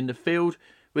recognition in the field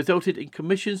resulted in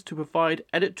commissions to provide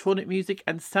electronic music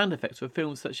and sound effects for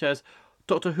films such as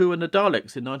Doctor Who and the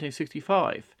Daleks in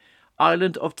 1965,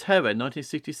 Island of Terror in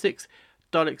 1966,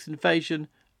 Daleks Invasion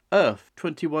Earth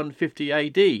 2150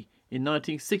 AD in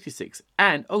 1966,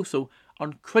 and also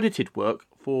uncredited work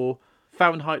for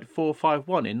Fahrenheit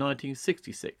 451 in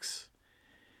 1966.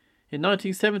 In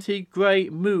 1970, Gray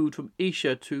moved from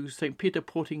Esher to St. Peter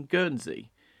Port in Guernsey.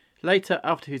 Later,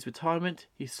 after his retirement,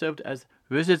 he served as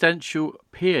residential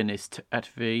pianist at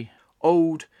the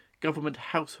Old Government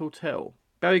House Hotel.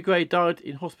 Barry Gray died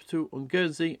in hospital on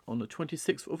Guernsey on the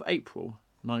 26th of April,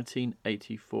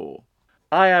 1984.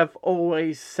 I have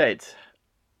always said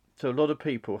to a lot of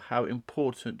people how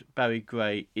important Barry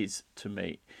Gray is to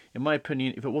me. In my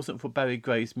opinion, if it wasn't for Barry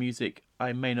Gray's music,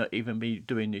 I may not even be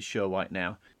doing this show right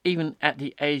now. Even at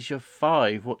the age of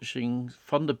 5, watching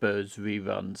Thunderbirds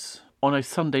reruns on a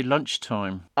Sunday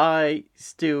lunchtime, I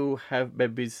still have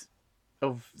memories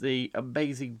of the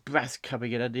amazing brass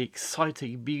coming in and the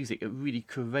exciting music that really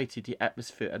created the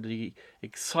atmosphere and the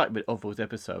excitement of those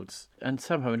episodes. And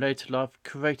somehow in later life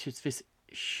created this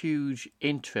huge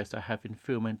interest I have in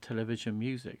film and television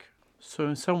music. So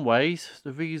in some ways,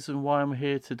 the reason why I'm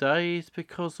here today is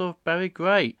because of Barry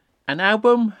Gray. An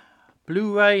album,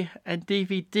 Blu-ray and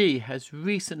DVD has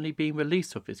recently been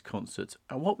released of this concert,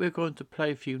 and what we're going to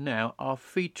play for you now are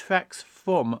 3 tracks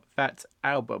from that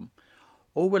album,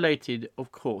 all related,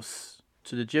 of course,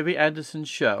 to the Gerry Anderson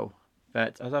show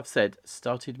that, as I've said,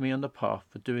 started me on the path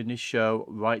for doing this show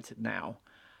right now.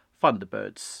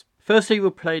 Thunderbirds. Firstly,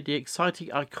 we'll play the exciting,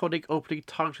 iconic opening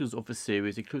titles of the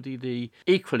series, including the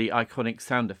equally iconic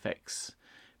sound effects.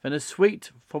 Then a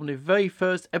suite from the very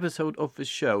first episode of the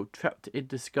show, Trapped in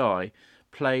the Sky,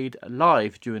 played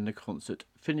live during the concert,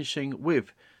 finishing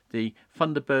with the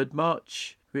Thunderbird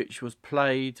March, which was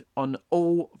played on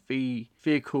all the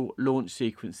vehicle launch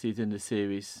sequences in the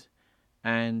series,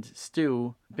 and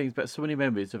still brings back so many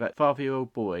memories of that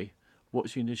 5-year-old boy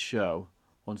watching the show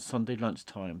on Sunday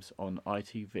lunchtimes on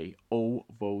ITV all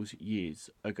those years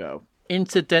ago.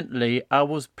 Incidentally, I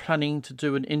was planning to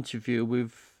do an interview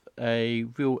with a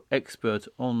real expert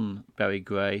on Barry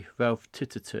Gray, Ralph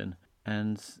Titterton,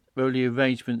 and early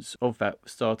arrangements of that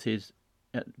started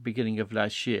at the beginning of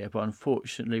last year, but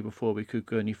unfortunately before we could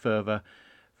go any further,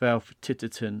 Ralph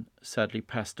Titterton sadly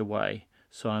passed away,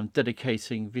 so I'm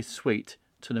dedicating this suite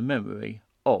to the memory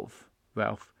of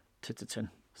Ralph Titterton.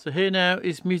 So here now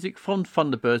is music from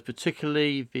Thunderbirds,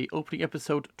 particularly the opening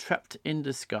episode Trapped in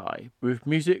the Sky, with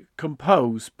music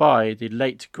composed by the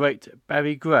late great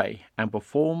Barry Gray and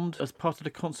performed as part of the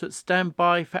concert Stand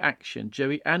By for Action,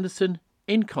 Jerry Anderson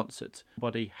in concert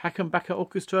by the Hackenbacker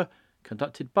Orchestra,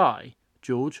 conducted by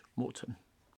George Morton.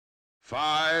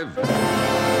 5, 4,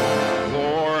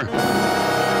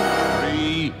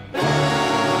 3, 2,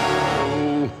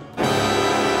 1.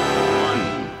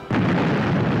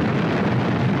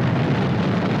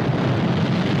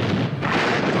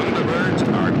 Thunderbirds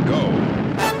are go.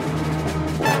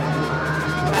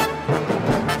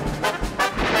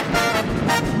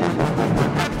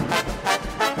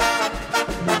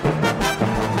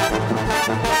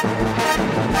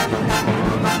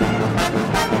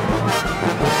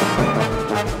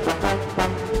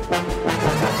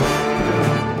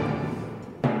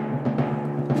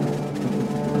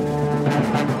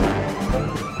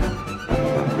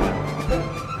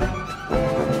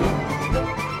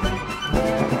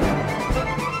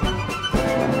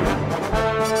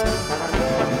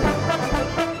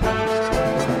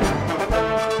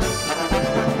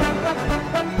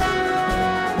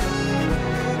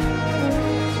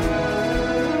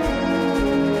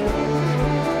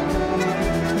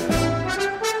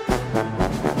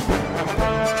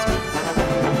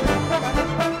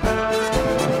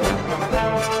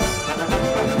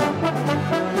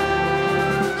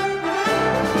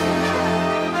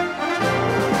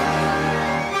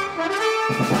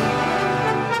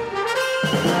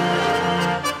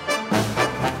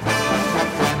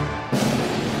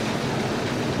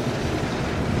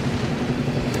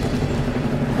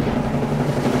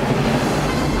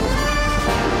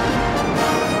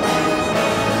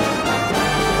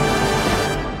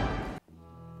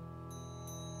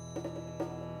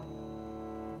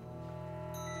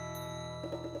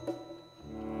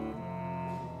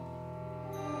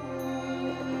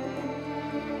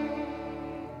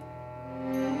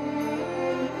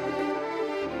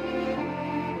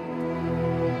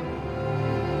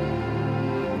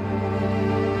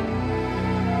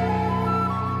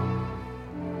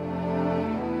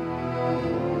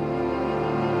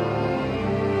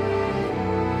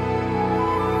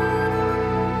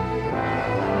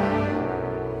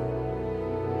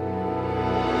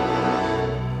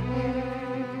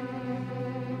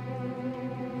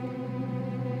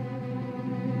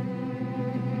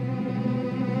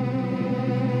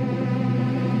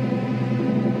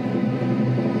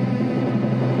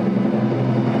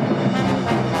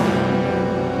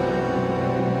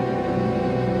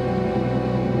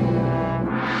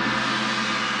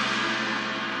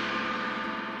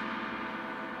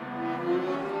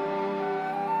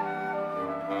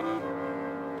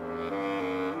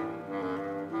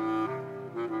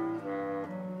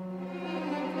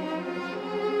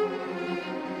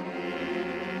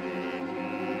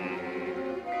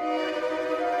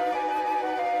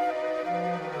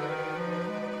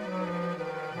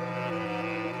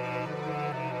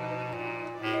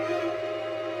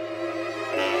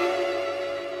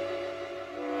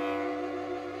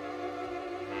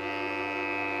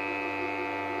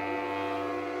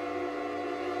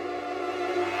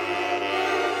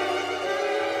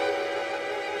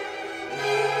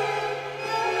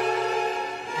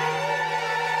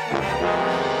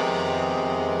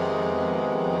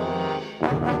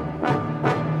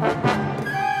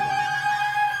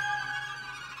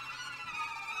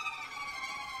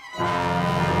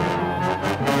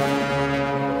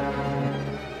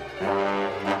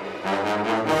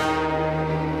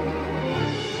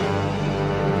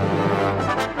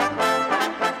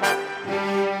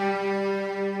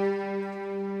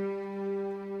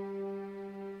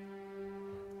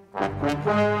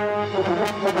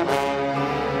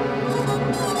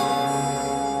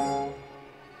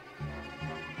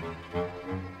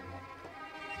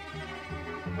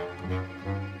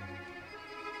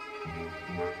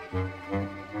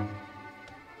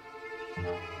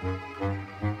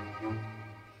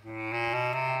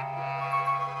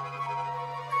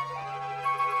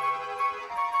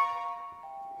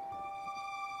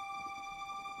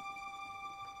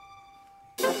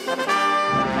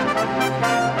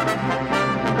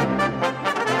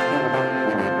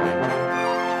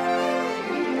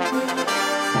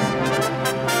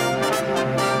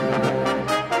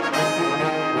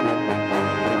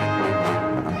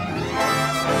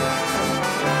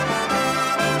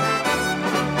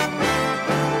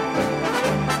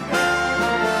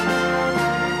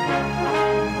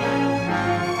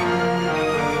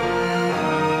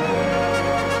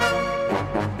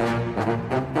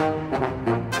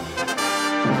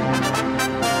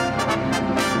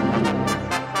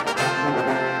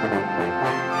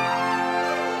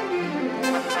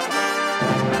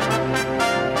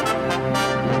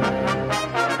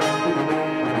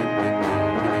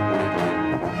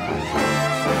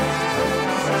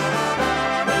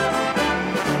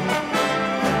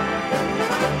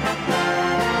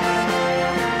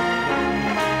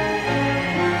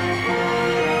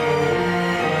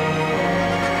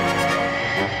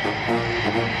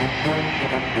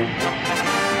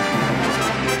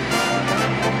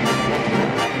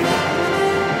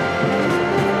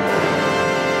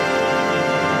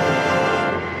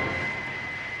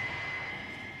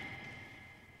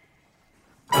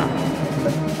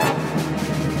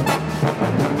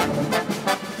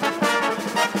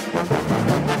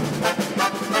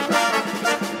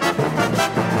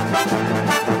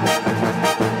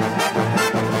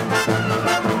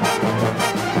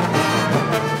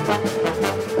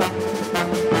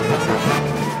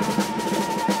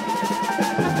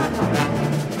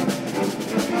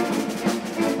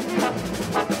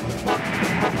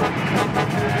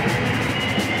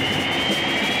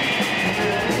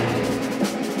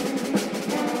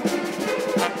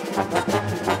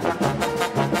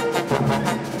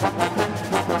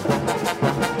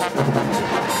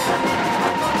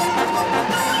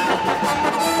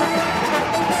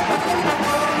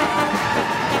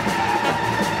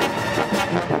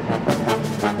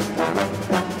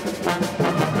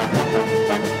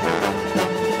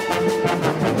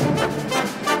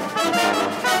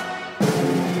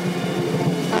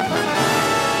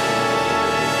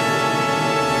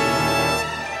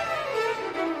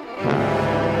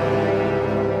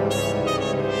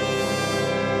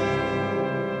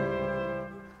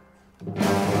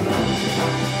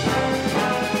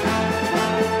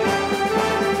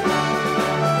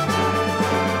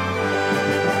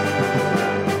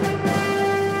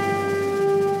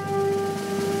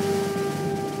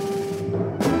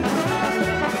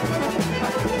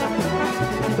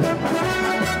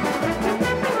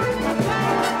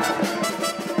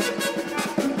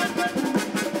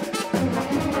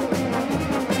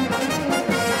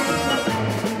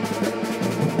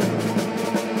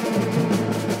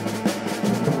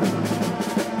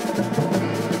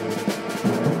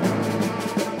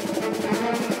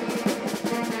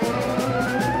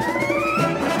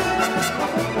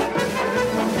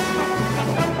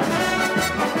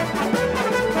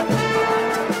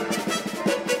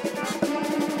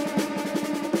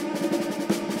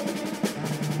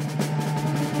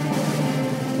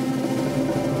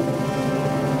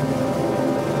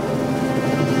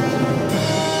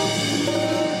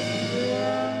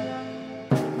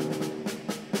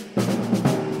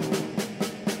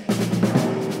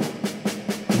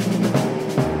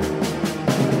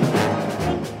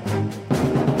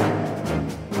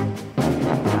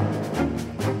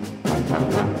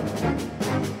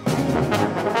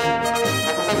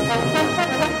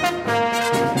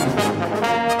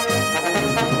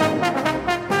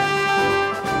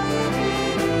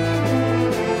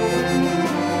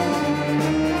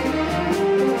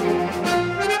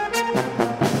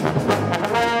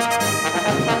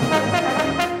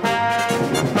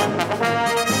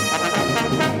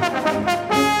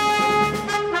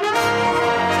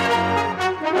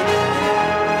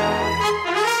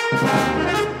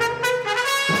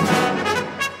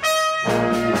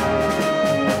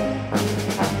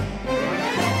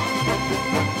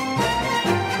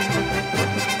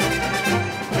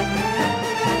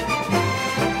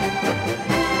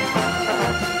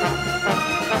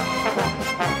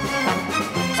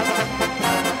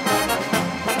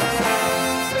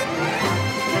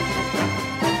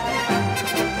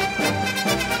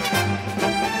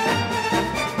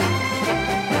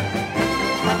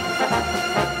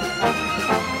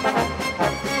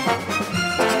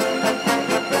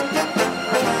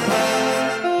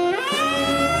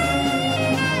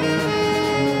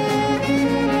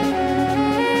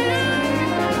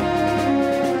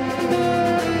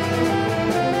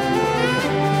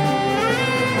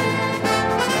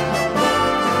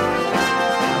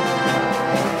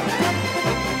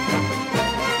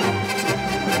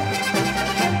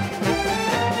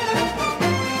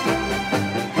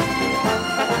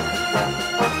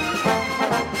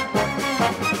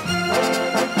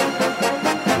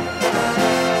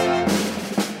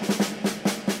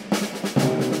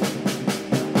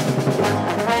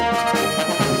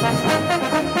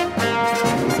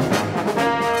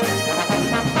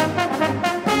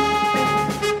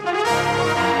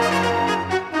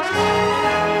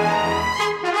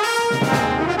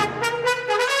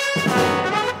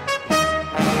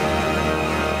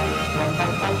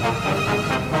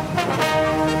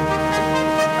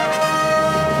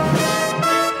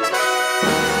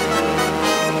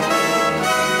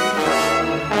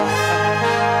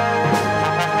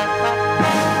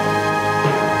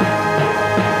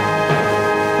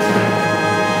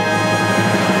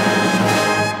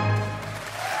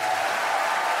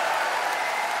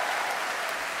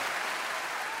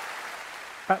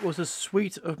 That was a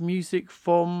suite of music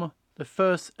from the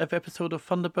first ever episode of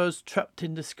Thunderbirds Trapped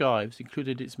in the Sky, which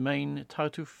included its main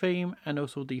title theme and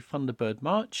also the Thunderbird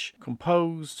March,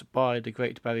 composed by the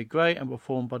great Barry Gray and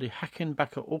performed by the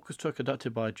Hackenbacker Orchestra,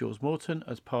 conducted by George Morton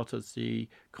as part of the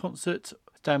concert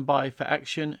Stand By for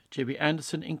Action, Jerry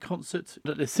Anderson in concert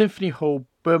at the Symphony Hall,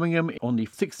 Birmingham on the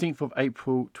 16th of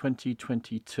April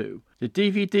 2022. The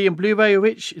DVD and Blu-ray of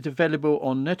which is available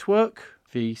on Network.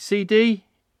 The CD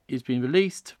is being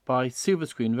released by Silver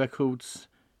Screen Records,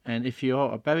 and if you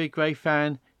are a Barry Gray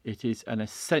fan, it is an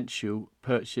essential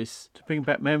purchase to bring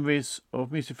back memories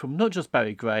of music from not just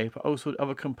Barry Gray, but also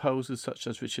other composers such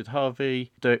as Richard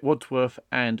Harvey, Derek Wadsworth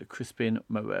and Crispin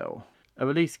Morel. A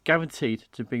release guaranteed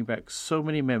to bring back so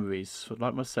many memories,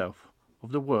 like myself,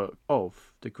 of the work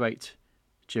of the great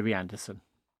Jerry Anderson.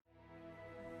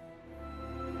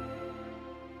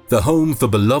 The home for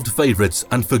beloved favourites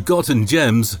and forgotten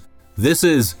gems. This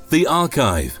is The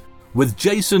Archive with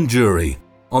Jason Jury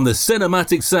on the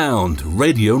Cinematic Sound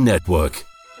Radio Network.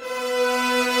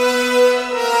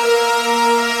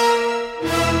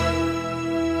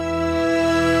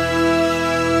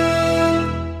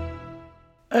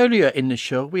 Earlier in the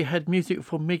show, we had music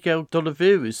from Miguel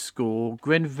D'Oliveira's score,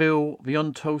 Grenville, The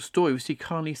Untold Story, which he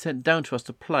kindly sent down to us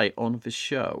to play on the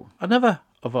show. Another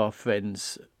of our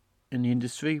friends in the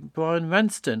industry, Brian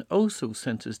Ranston, also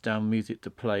sent us down music to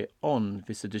play on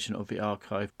this edition of The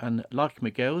Archive, and like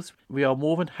Miguel's, we are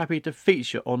more than happy to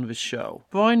feature on the show.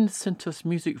 Brian sent us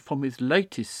music from his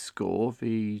latest score,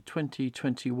 the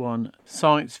 2021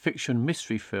 science fiction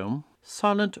mystery film,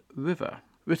 Silent River.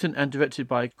 Written and directed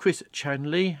by Chris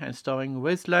Chan-Lee and starring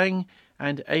Wes Lang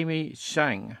and Amy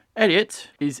Zhang. Elliot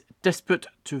is desperate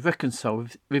to reconcile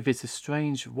with his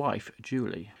estranged wife,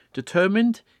 Julie.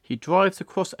 Determined, he drives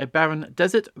across a barren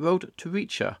desert road to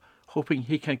reach her, hoping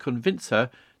he can convince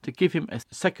her to give him a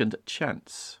second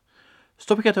chance.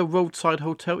 Stopping at a roadside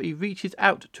hotel, he reaches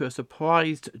out to a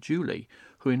surprised Julie,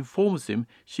 who informs him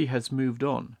she has moved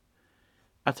on.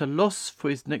 At a loss for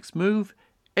his next move,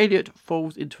 Elliot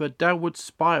falls into a downward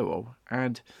spiral,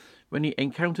 and when he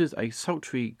encounters a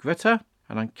sultry Greta,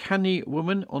 an uncanny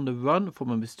woman on the run from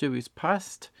a mysterious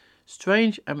past,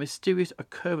 strange and mysterious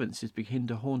occurrences begin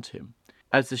to haunt him.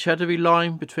 As the shadowy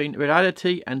line between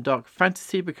reality and dark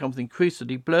fantasy becomes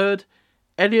increasingly blurred,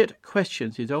 Elliot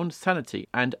questions his own sanity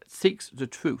and seeks the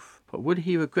truth, but will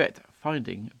he regret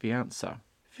finding the answer?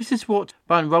 This is what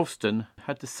Brian Ralston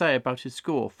had to say about his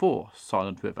score for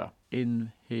Silent River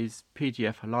in his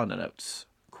PDF liner notes.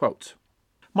 Quote,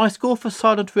 "My score for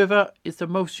Silent River is the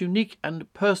most unique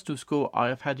and personal score I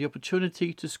have had the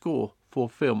opportunity to score for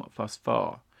film thus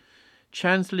far.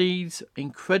 Chan-Lee's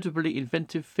incredibly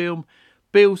inventive film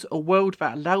builds a world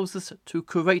that allows us to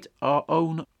create our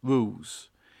own rules,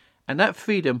 and that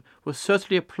freedom was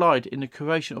certainly applied in the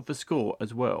creation of the score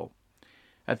as well.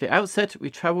 At the outset, we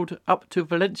travelled up to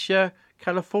Valencia,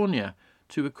 California,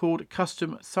 to record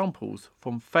custom samples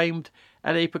from famed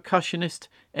LA percussionist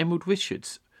Emerald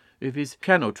Richards with his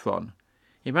Pianotron.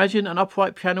 Imagine an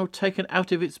upright piano taken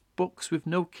out of its box with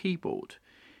no keyboard.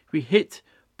 We hit,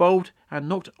 bowled and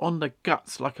knocked on the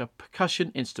guts like a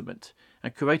percussion instrument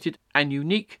and created an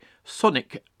unique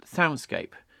sonic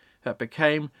soundscape that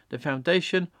became the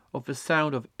foundation of the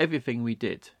sound of everything we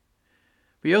did.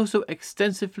 We also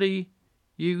extensively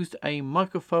used a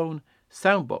microphone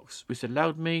soundbox which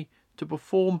allowed me to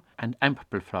perform and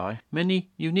amplify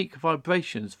many unique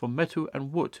vibrations from metal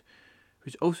and wood,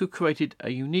 which also created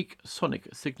a unique sonic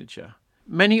signature.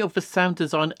 Many of the sound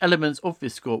design elements of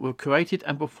this score were created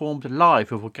and performed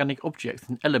live with organic objects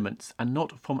and elements and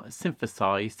not from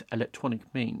synthesized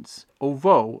electronic means,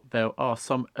 although there are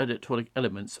some electronic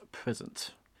elements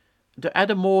present. To add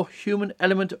a more human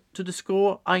element to the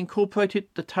score, I incorporated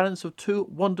the talents of two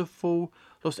wonderful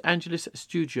Los Angeles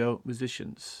studio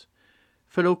musicians,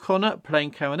 Phil O'Connor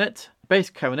playing clarinet, bass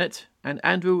clarinet, and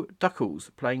Andrew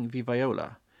Duckles playing the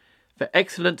viola. Their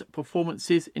excellent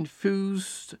performances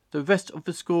infused the rest of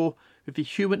the score with the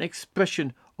human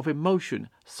expression of emotion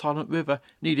Silent River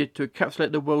needed to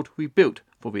encapsulate the world we built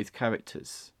for these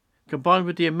characters. Combined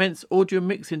with the immense audio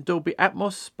mix in Dolby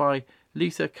Atmos by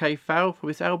Lisa K. Fowle for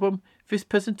this album, this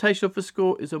presentation of the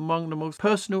score is among the most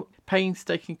personal,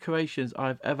 painstaking creations I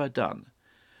have ever done.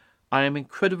 I am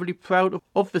incredibly proud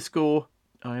of the score.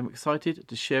 I am excited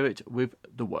to share it with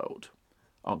the world."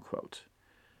 Unquote.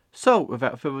 So,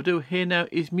 without further ado, here now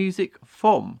is music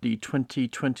from the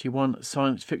 2021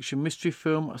 science fiction mystery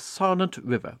film Silent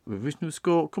River, with original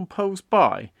score composed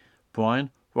by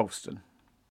Brian Ralston.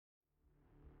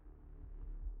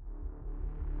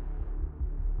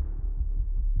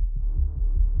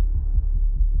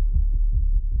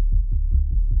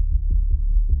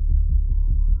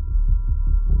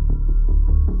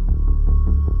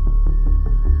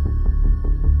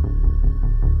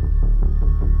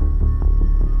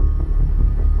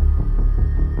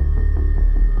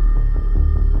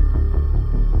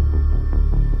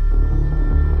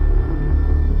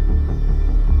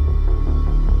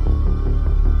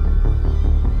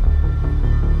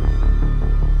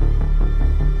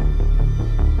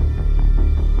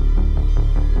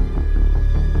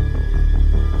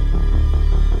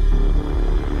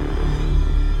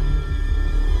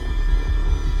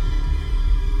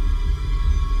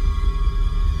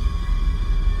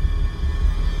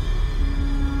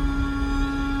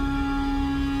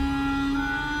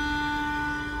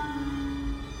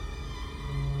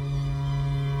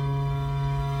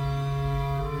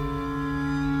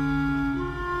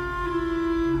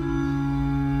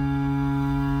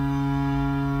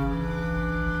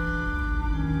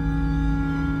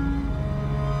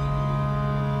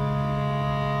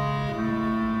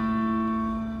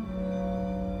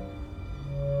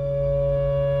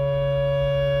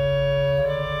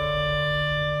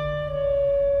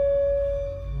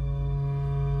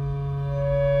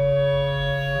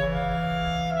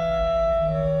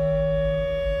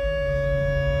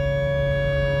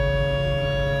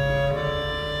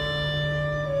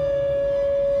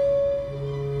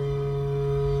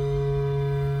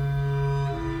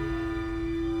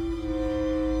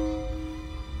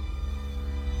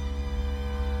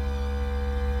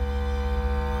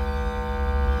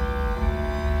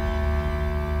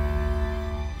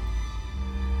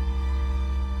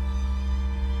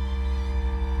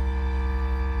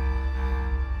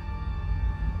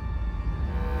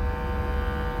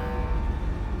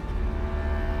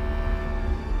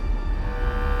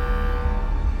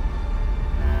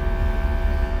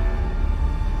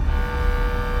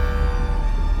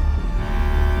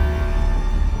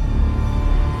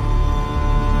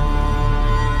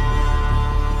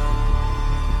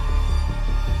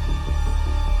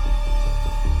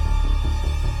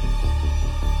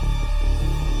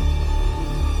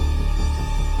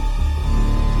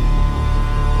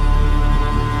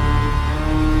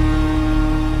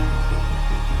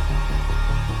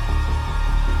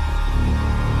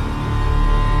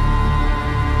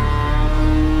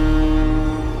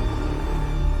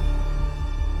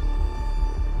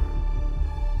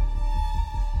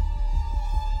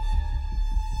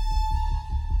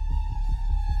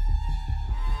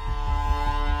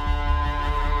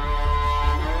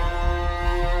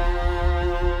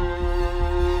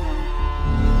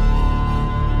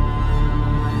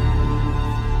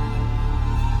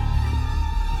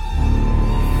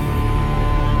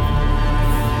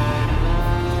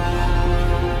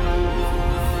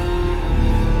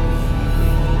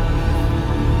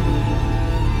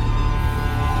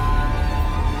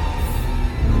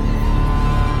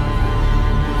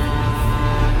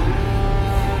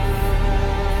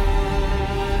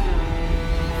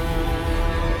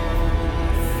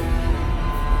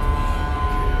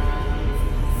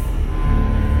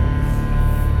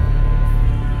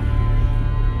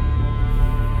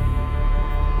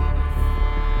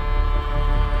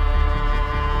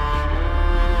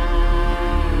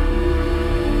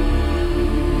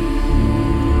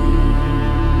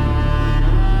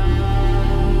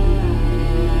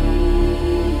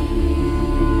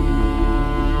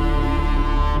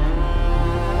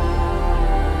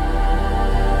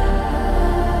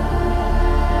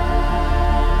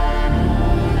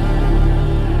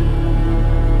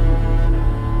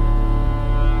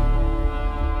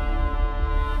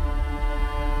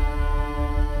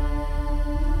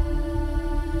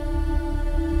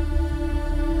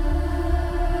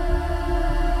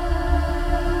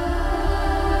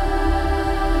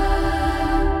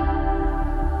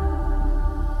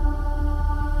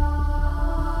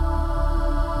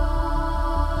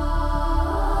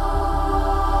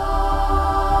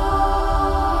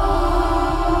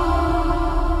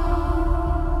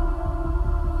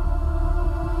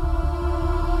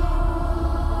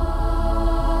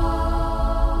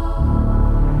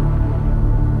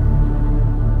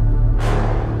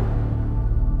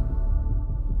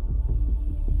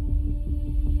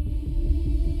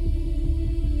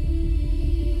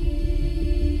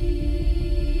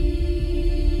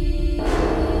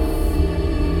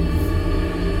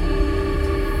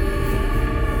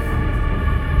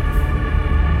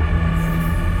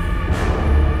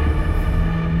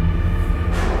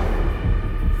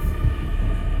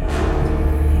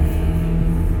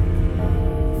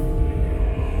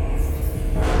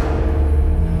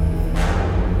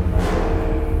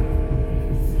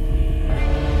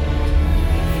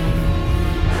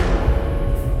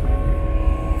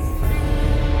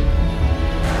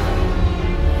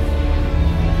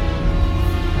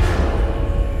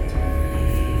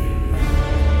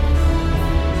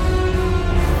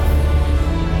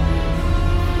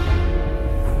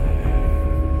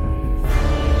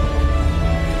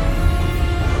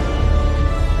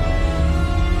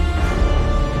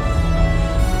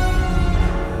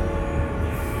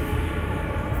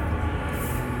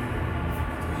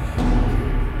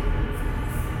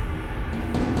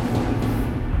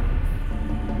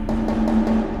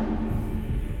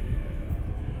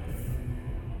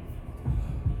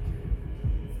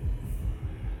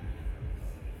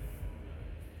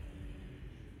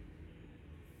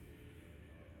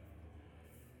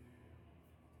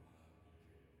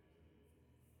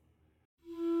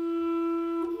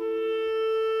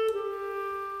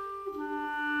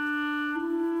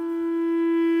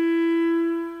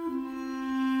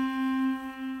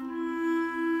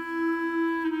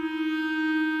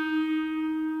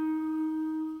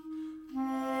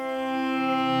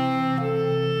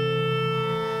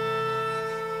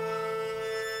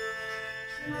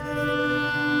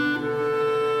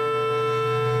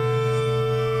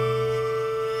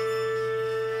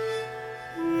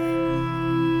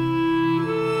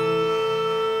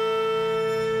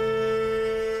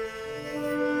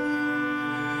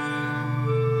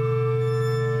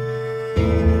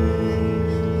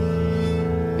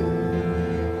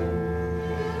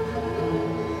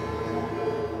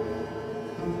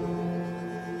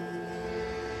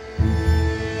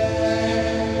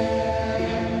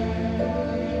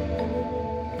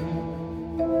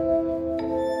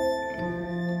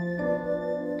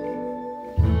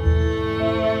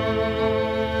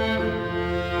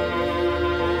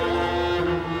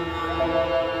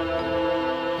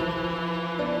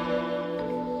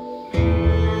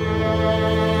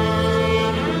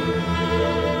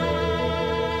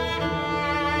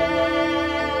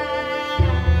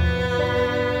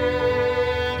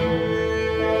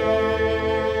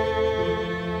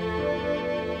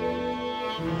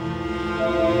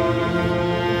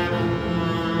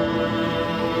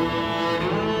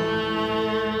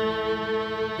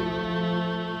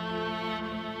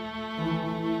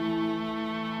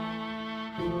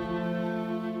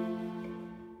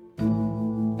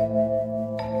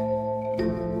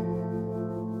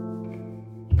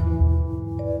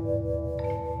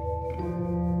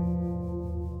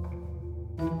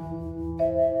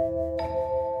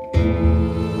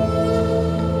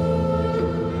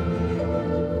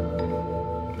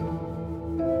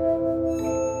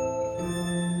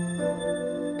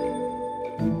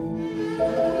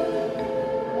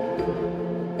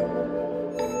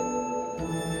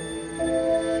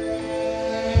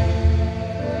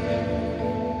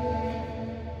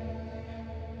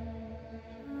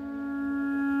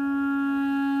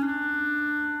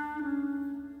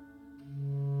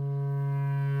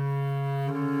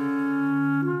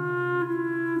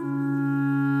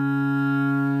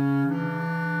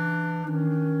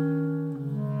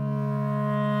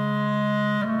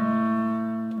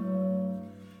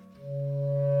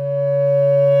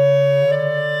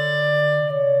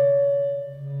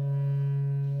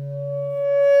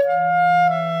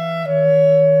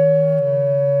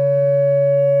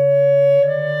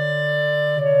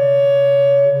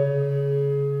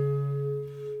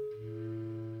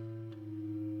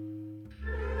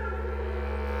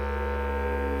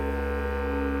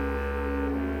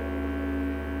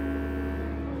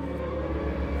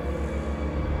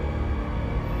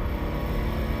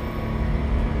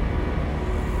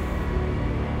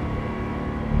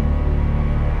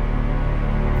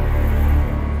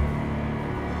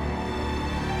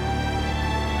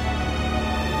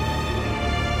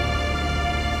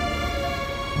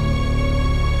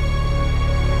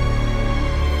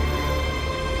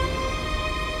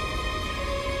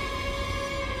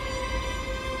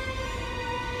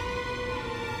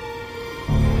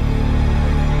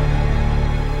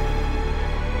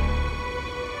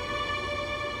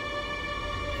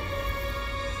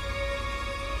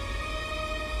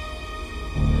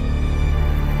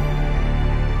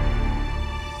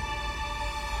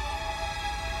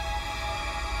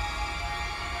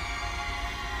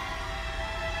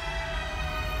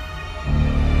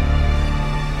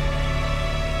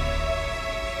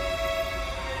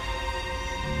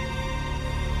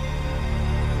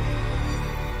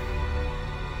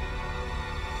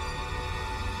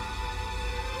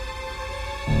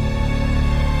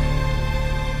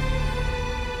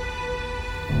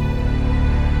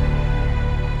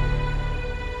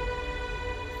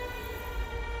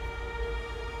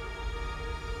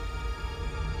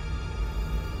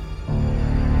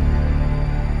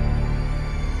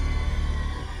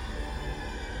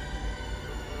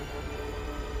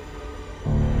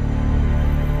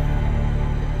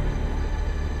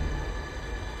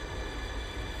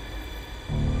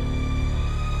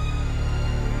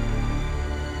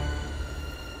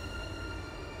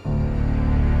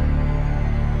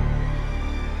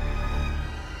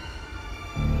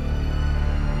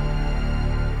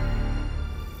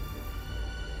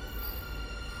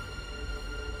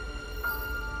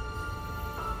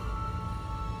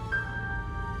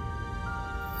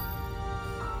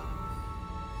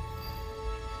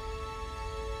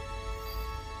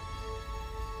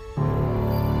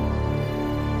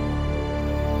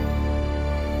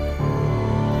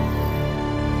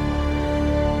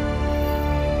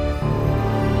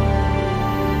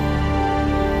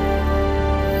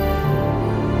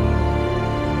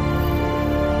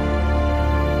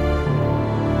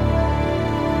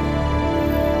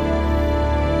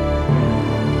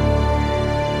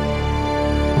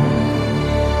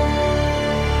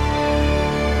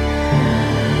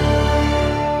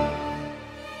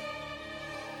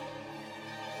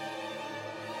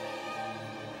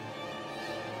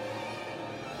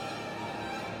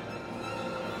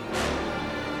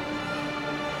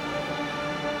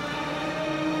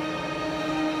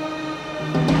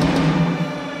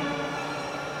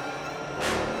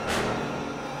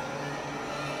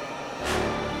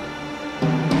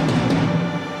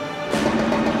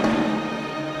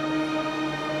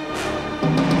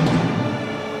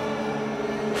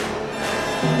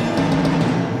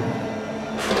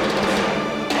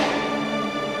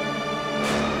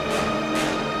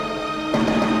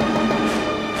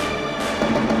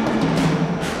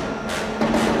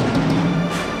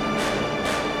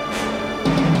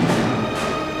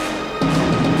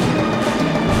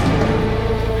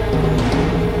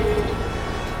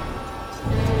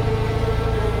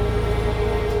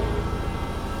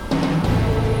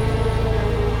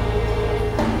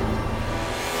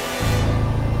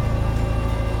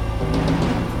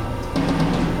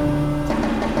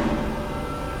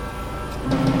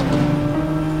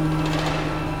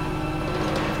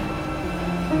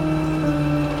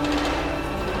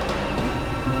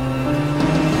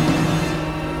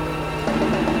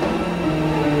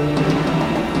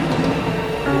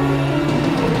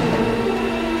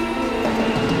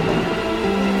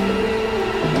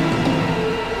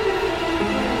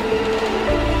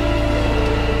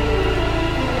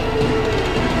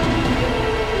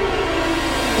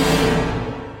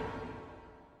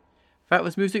 That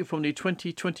was music from the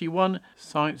 2021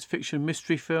 science fiction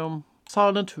mystery film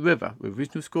Silent River, with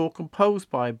original score composed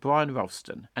by Brian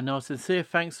Ralston. And our sincere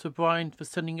thanks to Brian for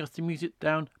sending us the music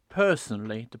down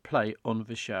personally to play on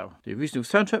the show. The original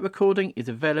soundtrack recording is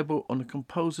available on the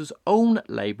composer's own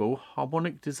label,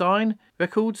 Harmonic Design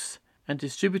Records, and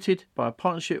distributed by a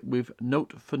partnership with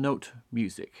Note for Note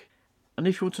Music. And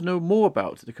if you want to know more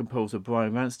about the composer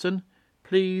Brian Ralston,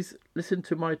 please listen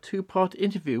to my two-part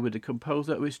interview with the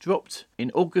composer, which dropped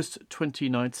in August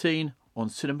 2019 on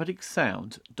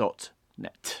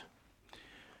cinematicsound.net.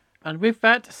 And with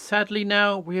that, sadly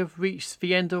now, we have reached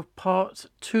the end of part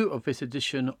 2 of this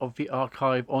edition of the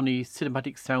Archive on the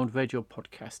Cinematic Sound Radio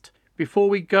podcast. Before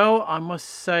we go, I must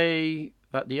say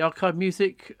that the archive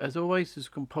music, as always, is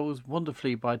composed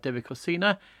wonderfully by Derek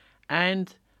Orsina,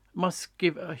 and must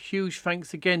give a huge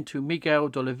thanks again to Miguel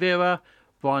de Oliveira,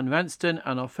 Brian Ralston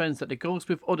and our friends at the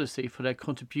Goldsmith Odyssey for their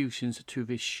contributions to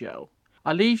this show.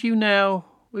 I leave you now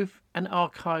with an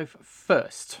archive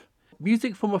first.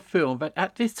 Music from a film that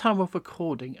at this time of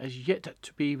recording has yet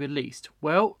to be released.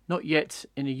 Well, not yet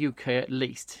in the UK at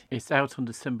least. It's out on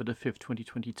December the 5th,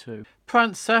 2022.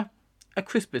 Prancer, A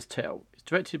Christmas Tale. It's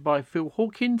directed by Phil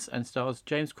Hawkins and stars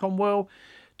James Cromwell,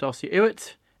 Darcy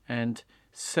Ewert and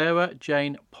Sarah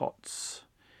Jane Potts.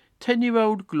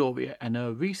 10-year-old Gloria and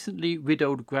her recently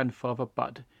widowed grandfather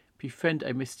Bud befriend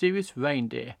a mysterious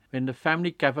reindeer when the family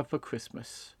gather for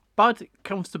Christmas. Bud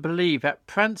comes to believe that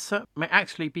Prancer may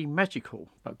actually be magical,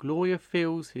 but Gloria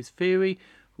feels his theory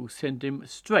will send him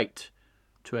straight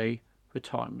to a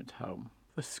retirement home.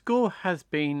 The score has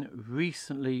been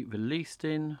recently released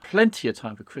in plenty of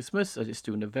time for Christmas, as it's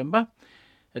still November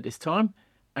at this time,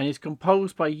 and is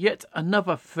composed by yet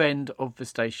another friend of the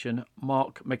station,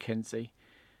 Mark Mackenzie.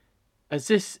 As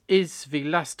this is the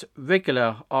last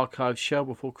regular archive show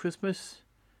before Christmas,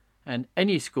 and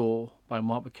any score by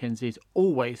Mark Mackenzie is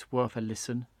always worth a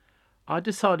listen, I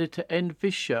decided to end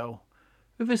this show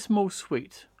with a small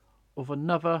suite of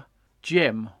another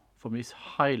gem from this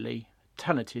highly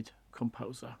talented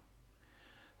composer.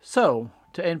 So,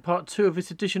 to end part 2 of this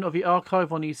edition of the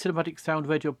Archive on the Cinematic Sound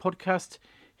Radio podcast,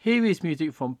 here is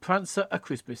music from Prancer, A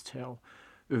Christmas Tale,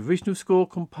 with original score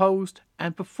composed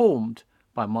and performed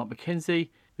by Mark Mackenzie,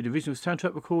 with the original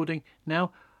soundtrack recording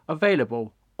now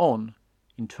available on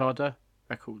Intrada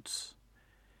Records.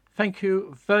 Thank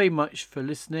you very much for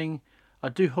listening. I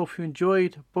do hope you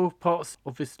enjoyed both parts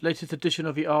of this latest edition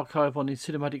of the Archive on the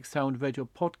Cinematic Sound Radio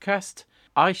podcast.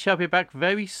 I shall be back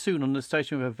very soon on the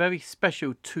station with a very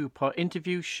special 2-part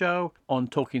interview show on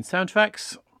talking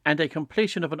soundtracks and a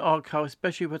completion of an archive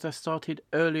especially that I started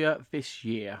earlier this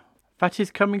year. That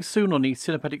is coming soon on the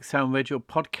Cinematic Sound Radio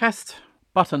podcast.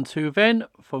 But until then,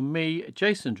 from me,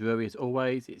 Jason Drury, as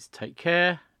always, it's take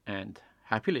care and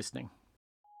happy listening.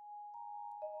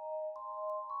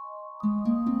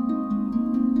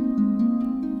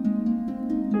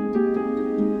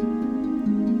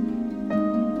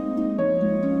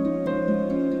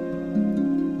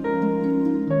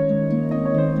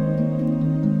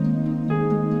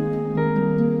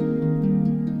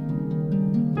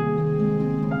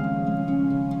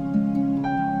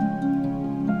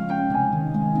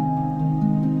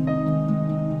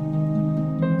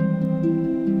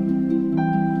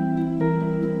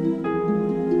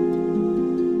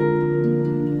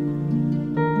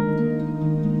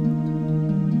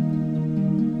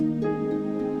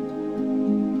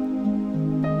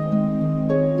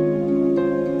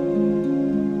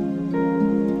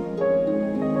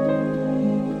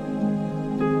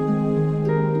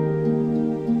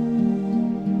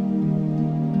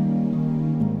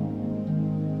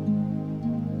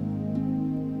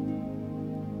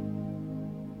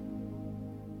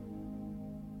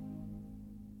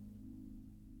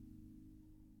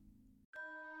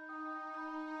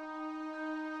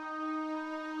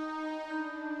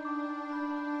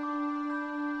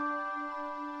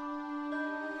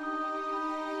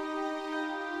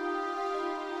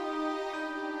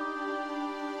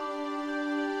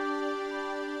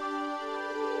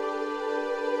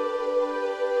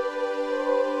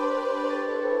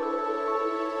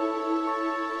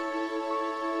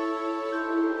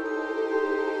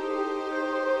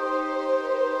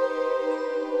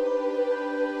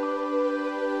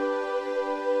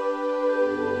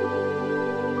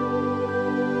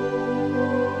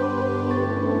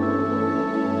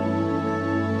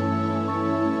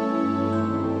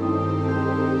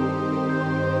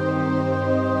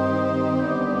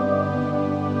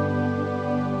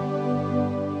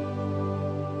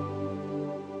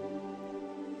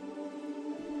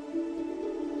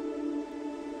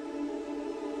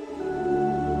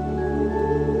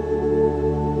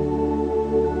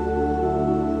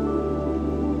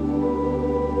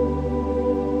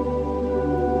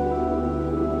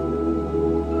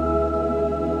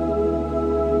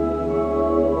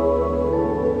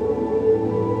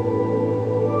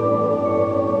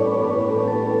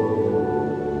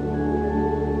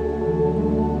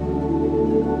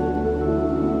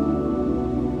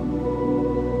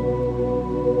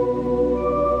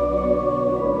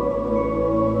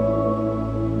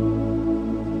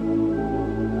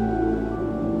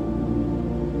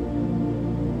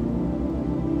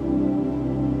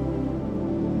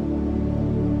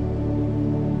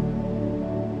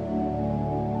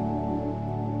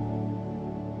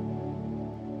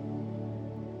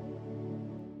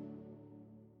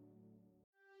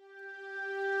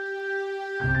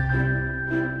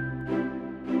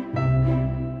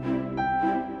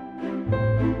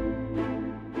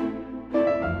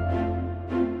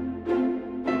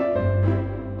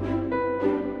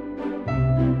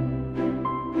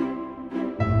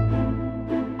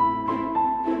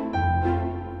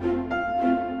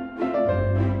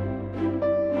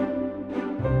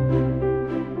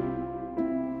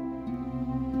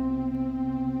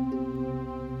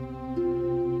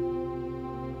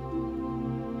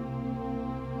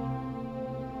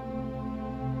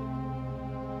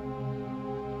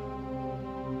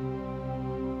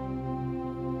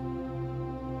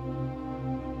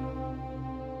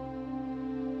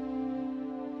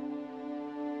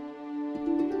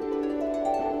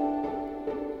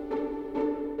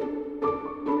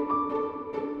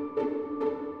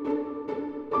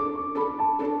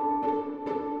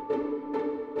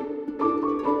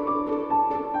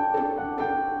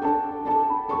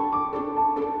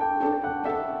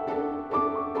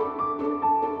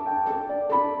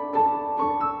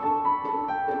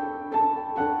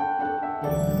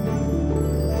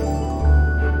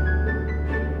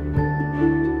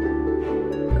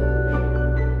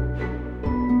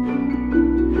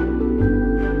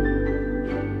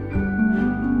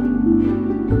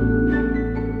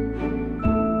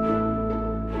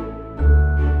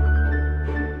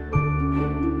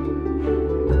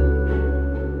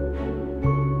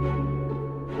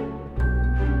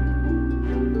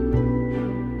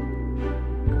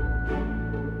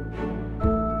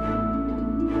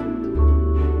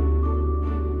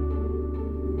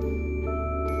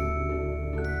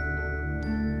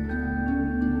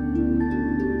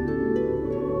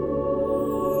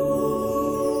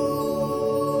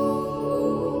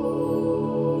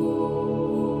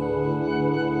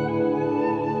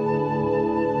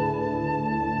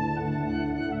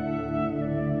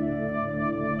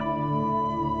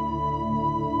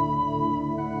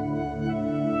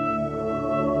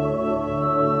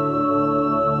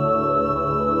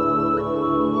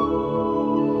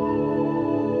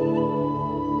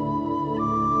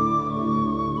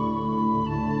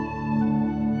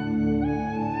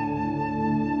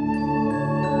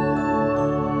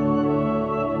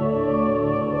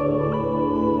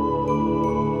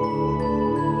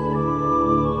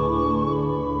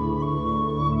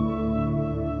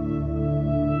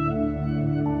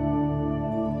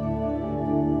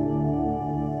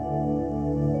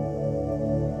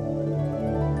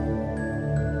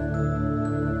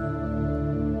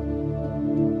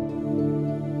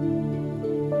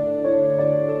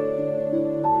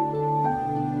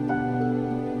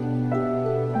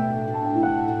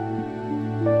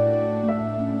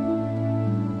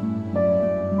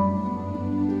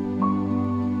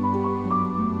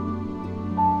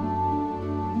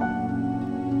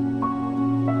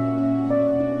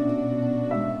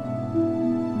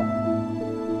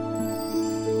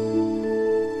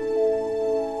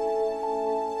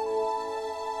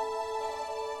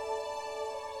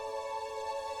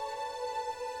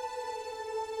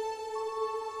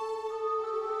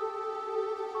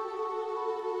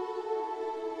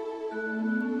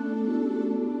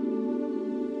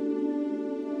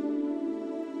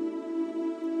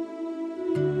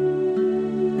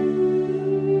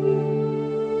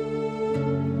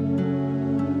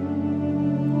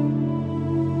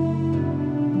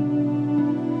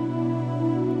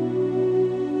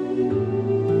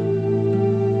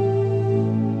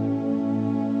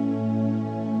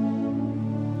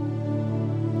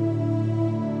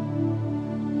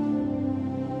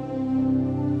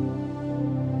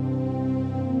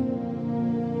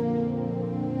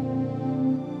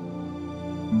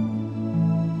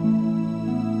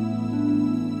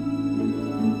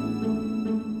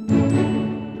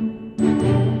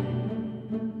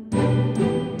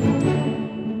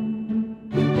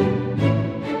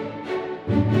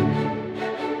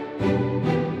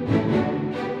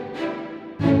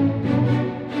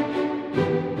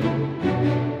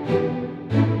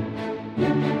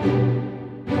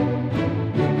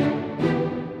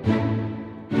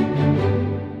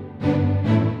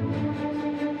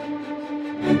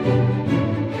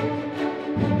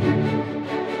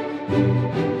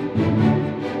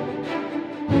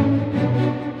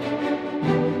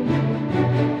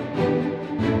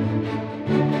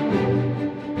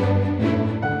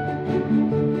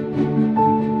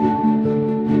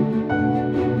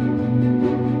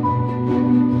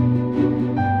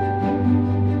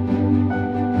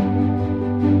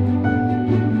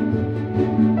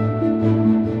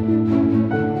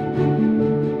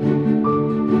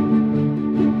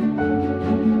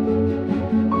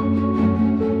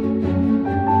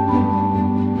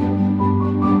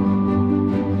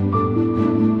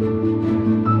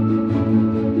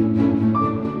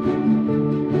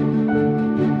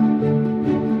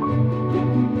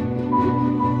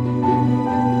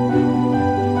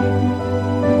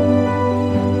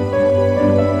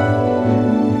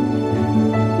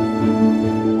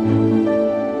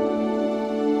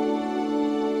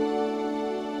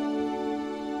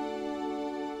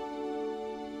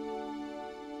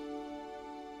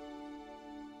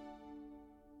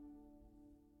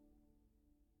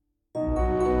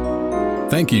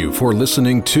 Thank you for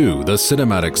listening to the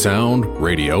Cinematic Sound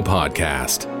Radio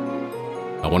Podcast.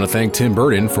 I want to thank Tim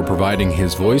Burton for providing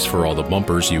his voice for all the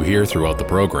bumpers you hear throughout the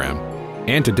program,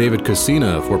 and to David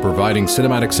Casina for providing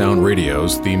Cinematic Sound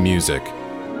Radio's theme music.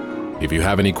 If you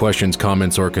have any questions,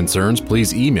 comments, or concerns,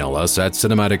 please email us at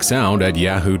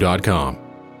cinematicsound@yahoo.com.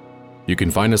 You can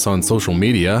find us on social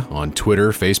media on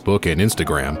Twitter, Facebook, and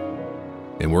Instagram.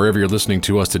 And wherever you're listening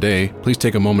to us today, please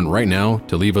take a moment right now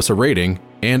to leave us a rating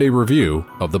and a review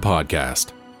of the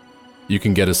podcast. You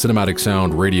can get a Cinematic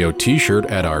Sound Radio t-shirt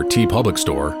at our TeePublic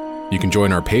store. You can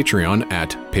join our Patreon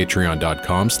at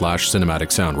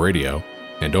patreon.com/cinematicsoundradio.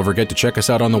 And don't forget to check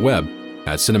us out on the web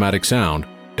at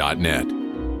cinematicsound.net.